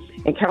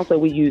 In counseling,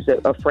 we use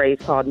a phrase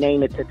called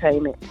name it to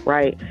tame it,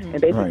 right?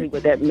 And basically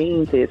what that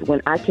means is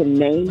when I can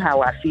name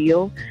how I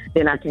feel,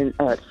 then I can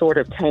sort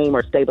of tame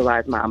or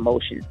stabilize my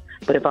emotions.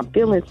 But if I'm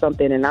feeling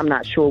something and I'm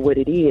not sure what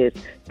it is,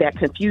 that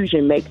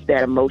confusion makes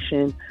that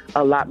emotion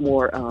a lot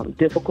more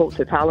difficult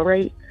to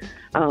tolerate.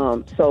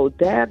 So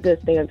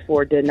DABDA stands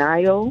for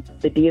denial.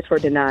 The D is for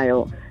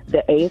denial.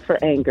 The A is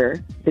for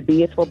anger. The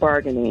B is for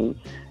bargaining.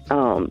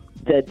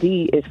 The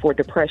D is for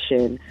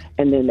depression.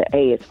 And then the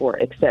A is for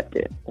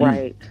acceptance,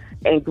 right?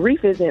 And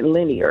grief isn't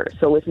linear,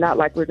 so it's not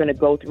like we're going to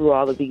go through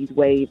all of these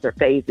waves or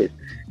phases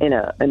in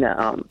a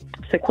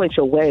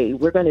sequential way.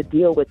 We're going to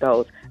deal with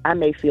those. I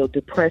may feel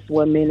depressed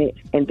one minute,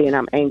 and then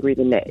I'm angry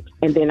the next.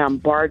 And then I'm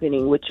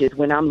bargaining, which is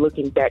when I'm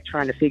looking back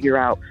trying to figure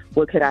out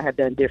what could I have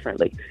done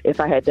differently. If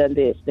I had done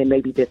this, then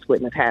maybe this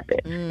wouldn't have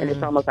happened. And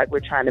it's almost like we're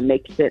trying to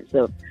make sense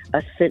of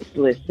a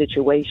senseless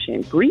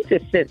situation. Grief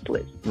is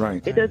senseless.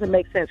 Right. It doesn't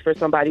make sense for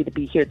somebody to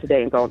be here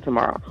today and gone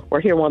tomorrow,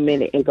 or here one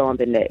minute and gone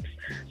the next.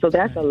 So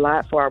that's a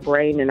lot for our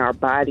brain and our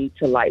body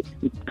to like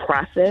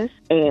process,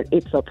 and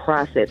it's a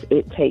process.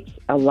 It takes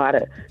a lot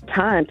of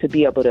time to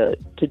be able to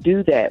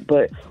do that.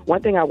 But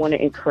one thing I want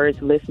to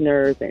encourage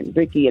listeners and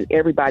Ricky and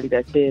everybody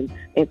that's been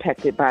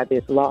impacted by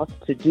this loss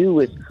to do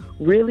is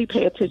really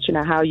pay attention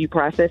to how you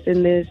process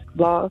in this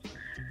loss.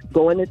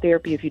 Go into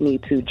therapy if you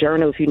need to,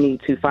 journal if you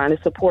need to, find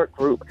a support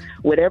group,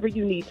 whatever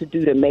you need to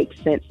do to make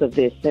sense of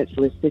this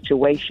senseless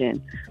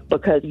situation,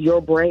 because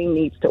your brain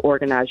needs to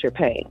organize your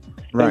pain.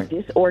 Right.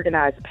 And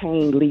disorganized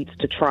pain leads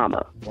to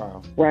trauma.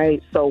 Wow.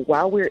 Right? So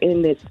while we're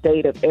in this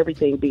state of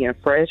everything being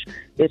fresh,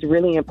 it's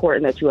really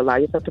important that you allow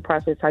yourself to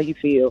process how you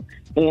feel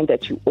and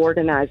that you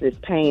organize this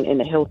pain in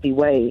a healthy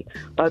way.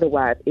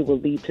 Otherwise, it will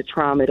lead to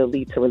trauma. It'll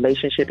lead to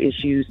relationship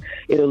issues.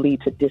 It'll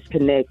lead to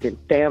disconnect in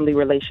family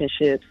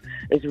relationships.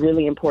 It's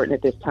really important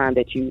at this time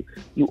that you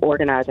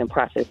organize and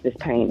process this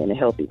pain in a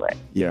healthy way.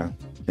 Yeah.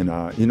 And,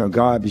 you know,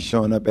 God be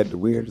showing up at the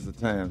weirdest of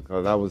times,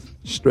 because I was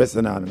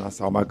stressing out and I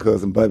saw my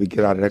cousin Bubby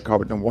get out of that car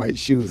with them white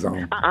shoes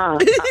on.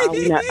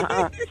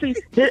 See,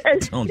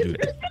 Don't do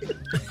that.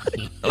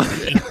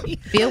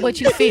 Feel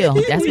what you feel.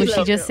 That's what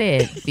she just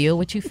said. Feel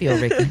what you feel,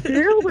 Ricky.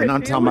 And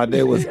I'm talking about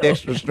there was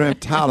extra strength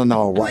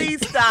Tylenol white.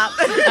 Please stop.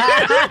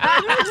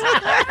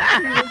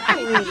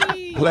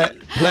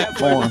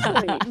 Platform.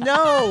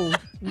 No.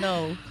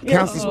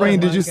 Council Spring,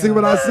 did you see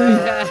what I see?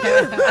 I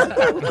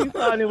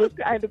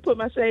had to put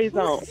my shades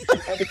on.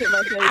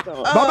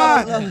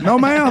 Bye-bye. No,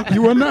 ma'am.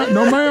 You were not.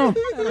 No, ma'am.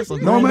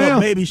 No,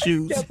 ma'am. Baby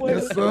shoes.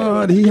 Yes,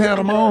 sir. He had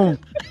them on.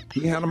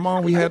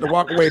 We had to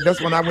walk away.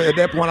 That's when I went. At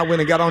that point, I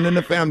went and got on in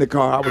the family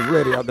car. I was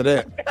ready after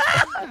that.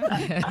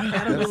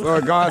 Yes,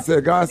 sir.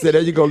 God said,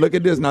 there you go. Look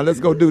at this. Now let's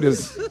go do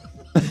this.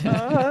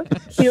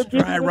 He'll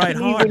give Try you right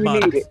what you hard, need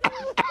when you need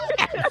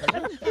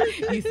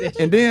it.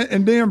 And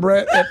then,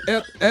 Brad,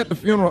 at the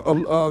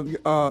funeral,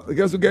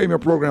 guess who gave me a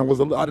program? I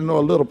didn't know a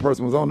little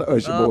person was on the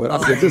usher board. I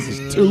said, this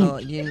is too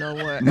you know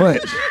what?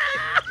 much.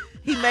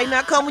 He may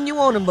not come when you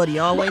want him, but he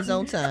always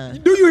on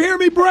time. Do you hear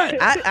me, Brad?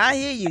 I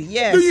hear you,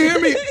 yes. Do you hear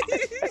me?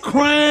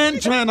 Crying,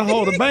 trying to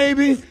hold a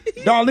baby.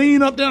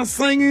 Darlene up there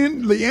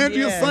singing,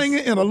 Leandria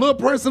singing, and a little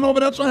person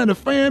over there trying to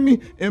fan me,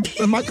 and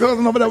my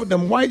cousin over there with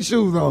them white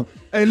shoes on.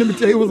 Hey, let me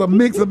tell you, it was a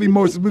mix of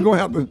emotions. We're gonna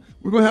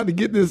have to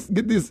get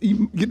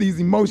these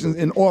emotions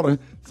in order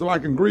so I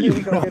can grieve.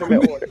 We're gonna get them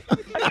in order.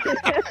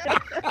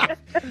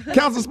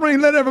 Council Spring,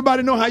 let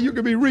everybody know how you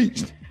can be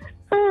reached.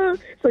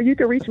 So you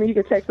can reach me. You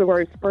can text the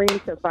word spring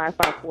to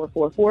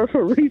 55444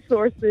 for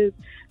resources,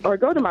 or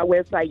go to my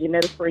website,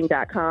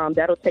 YanettaSpring.com.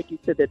 That'll take you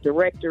to the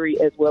directory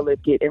as well as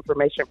get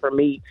information from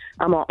me.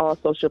 I'm on all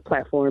social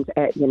platforms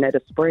at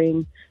Yanetta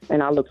Spring,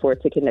 and I look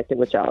forward to connecting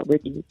with y'all.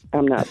 Ricky,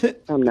 I'm not. There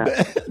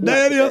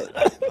it is.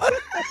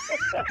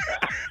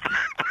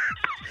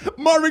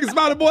 More Rickey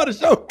Smiley Boy, the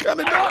show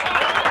coming up.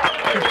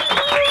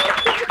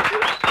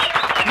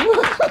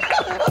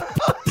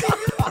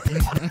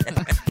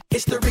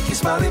 It's the Rickey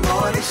Smiley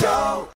Morning Show.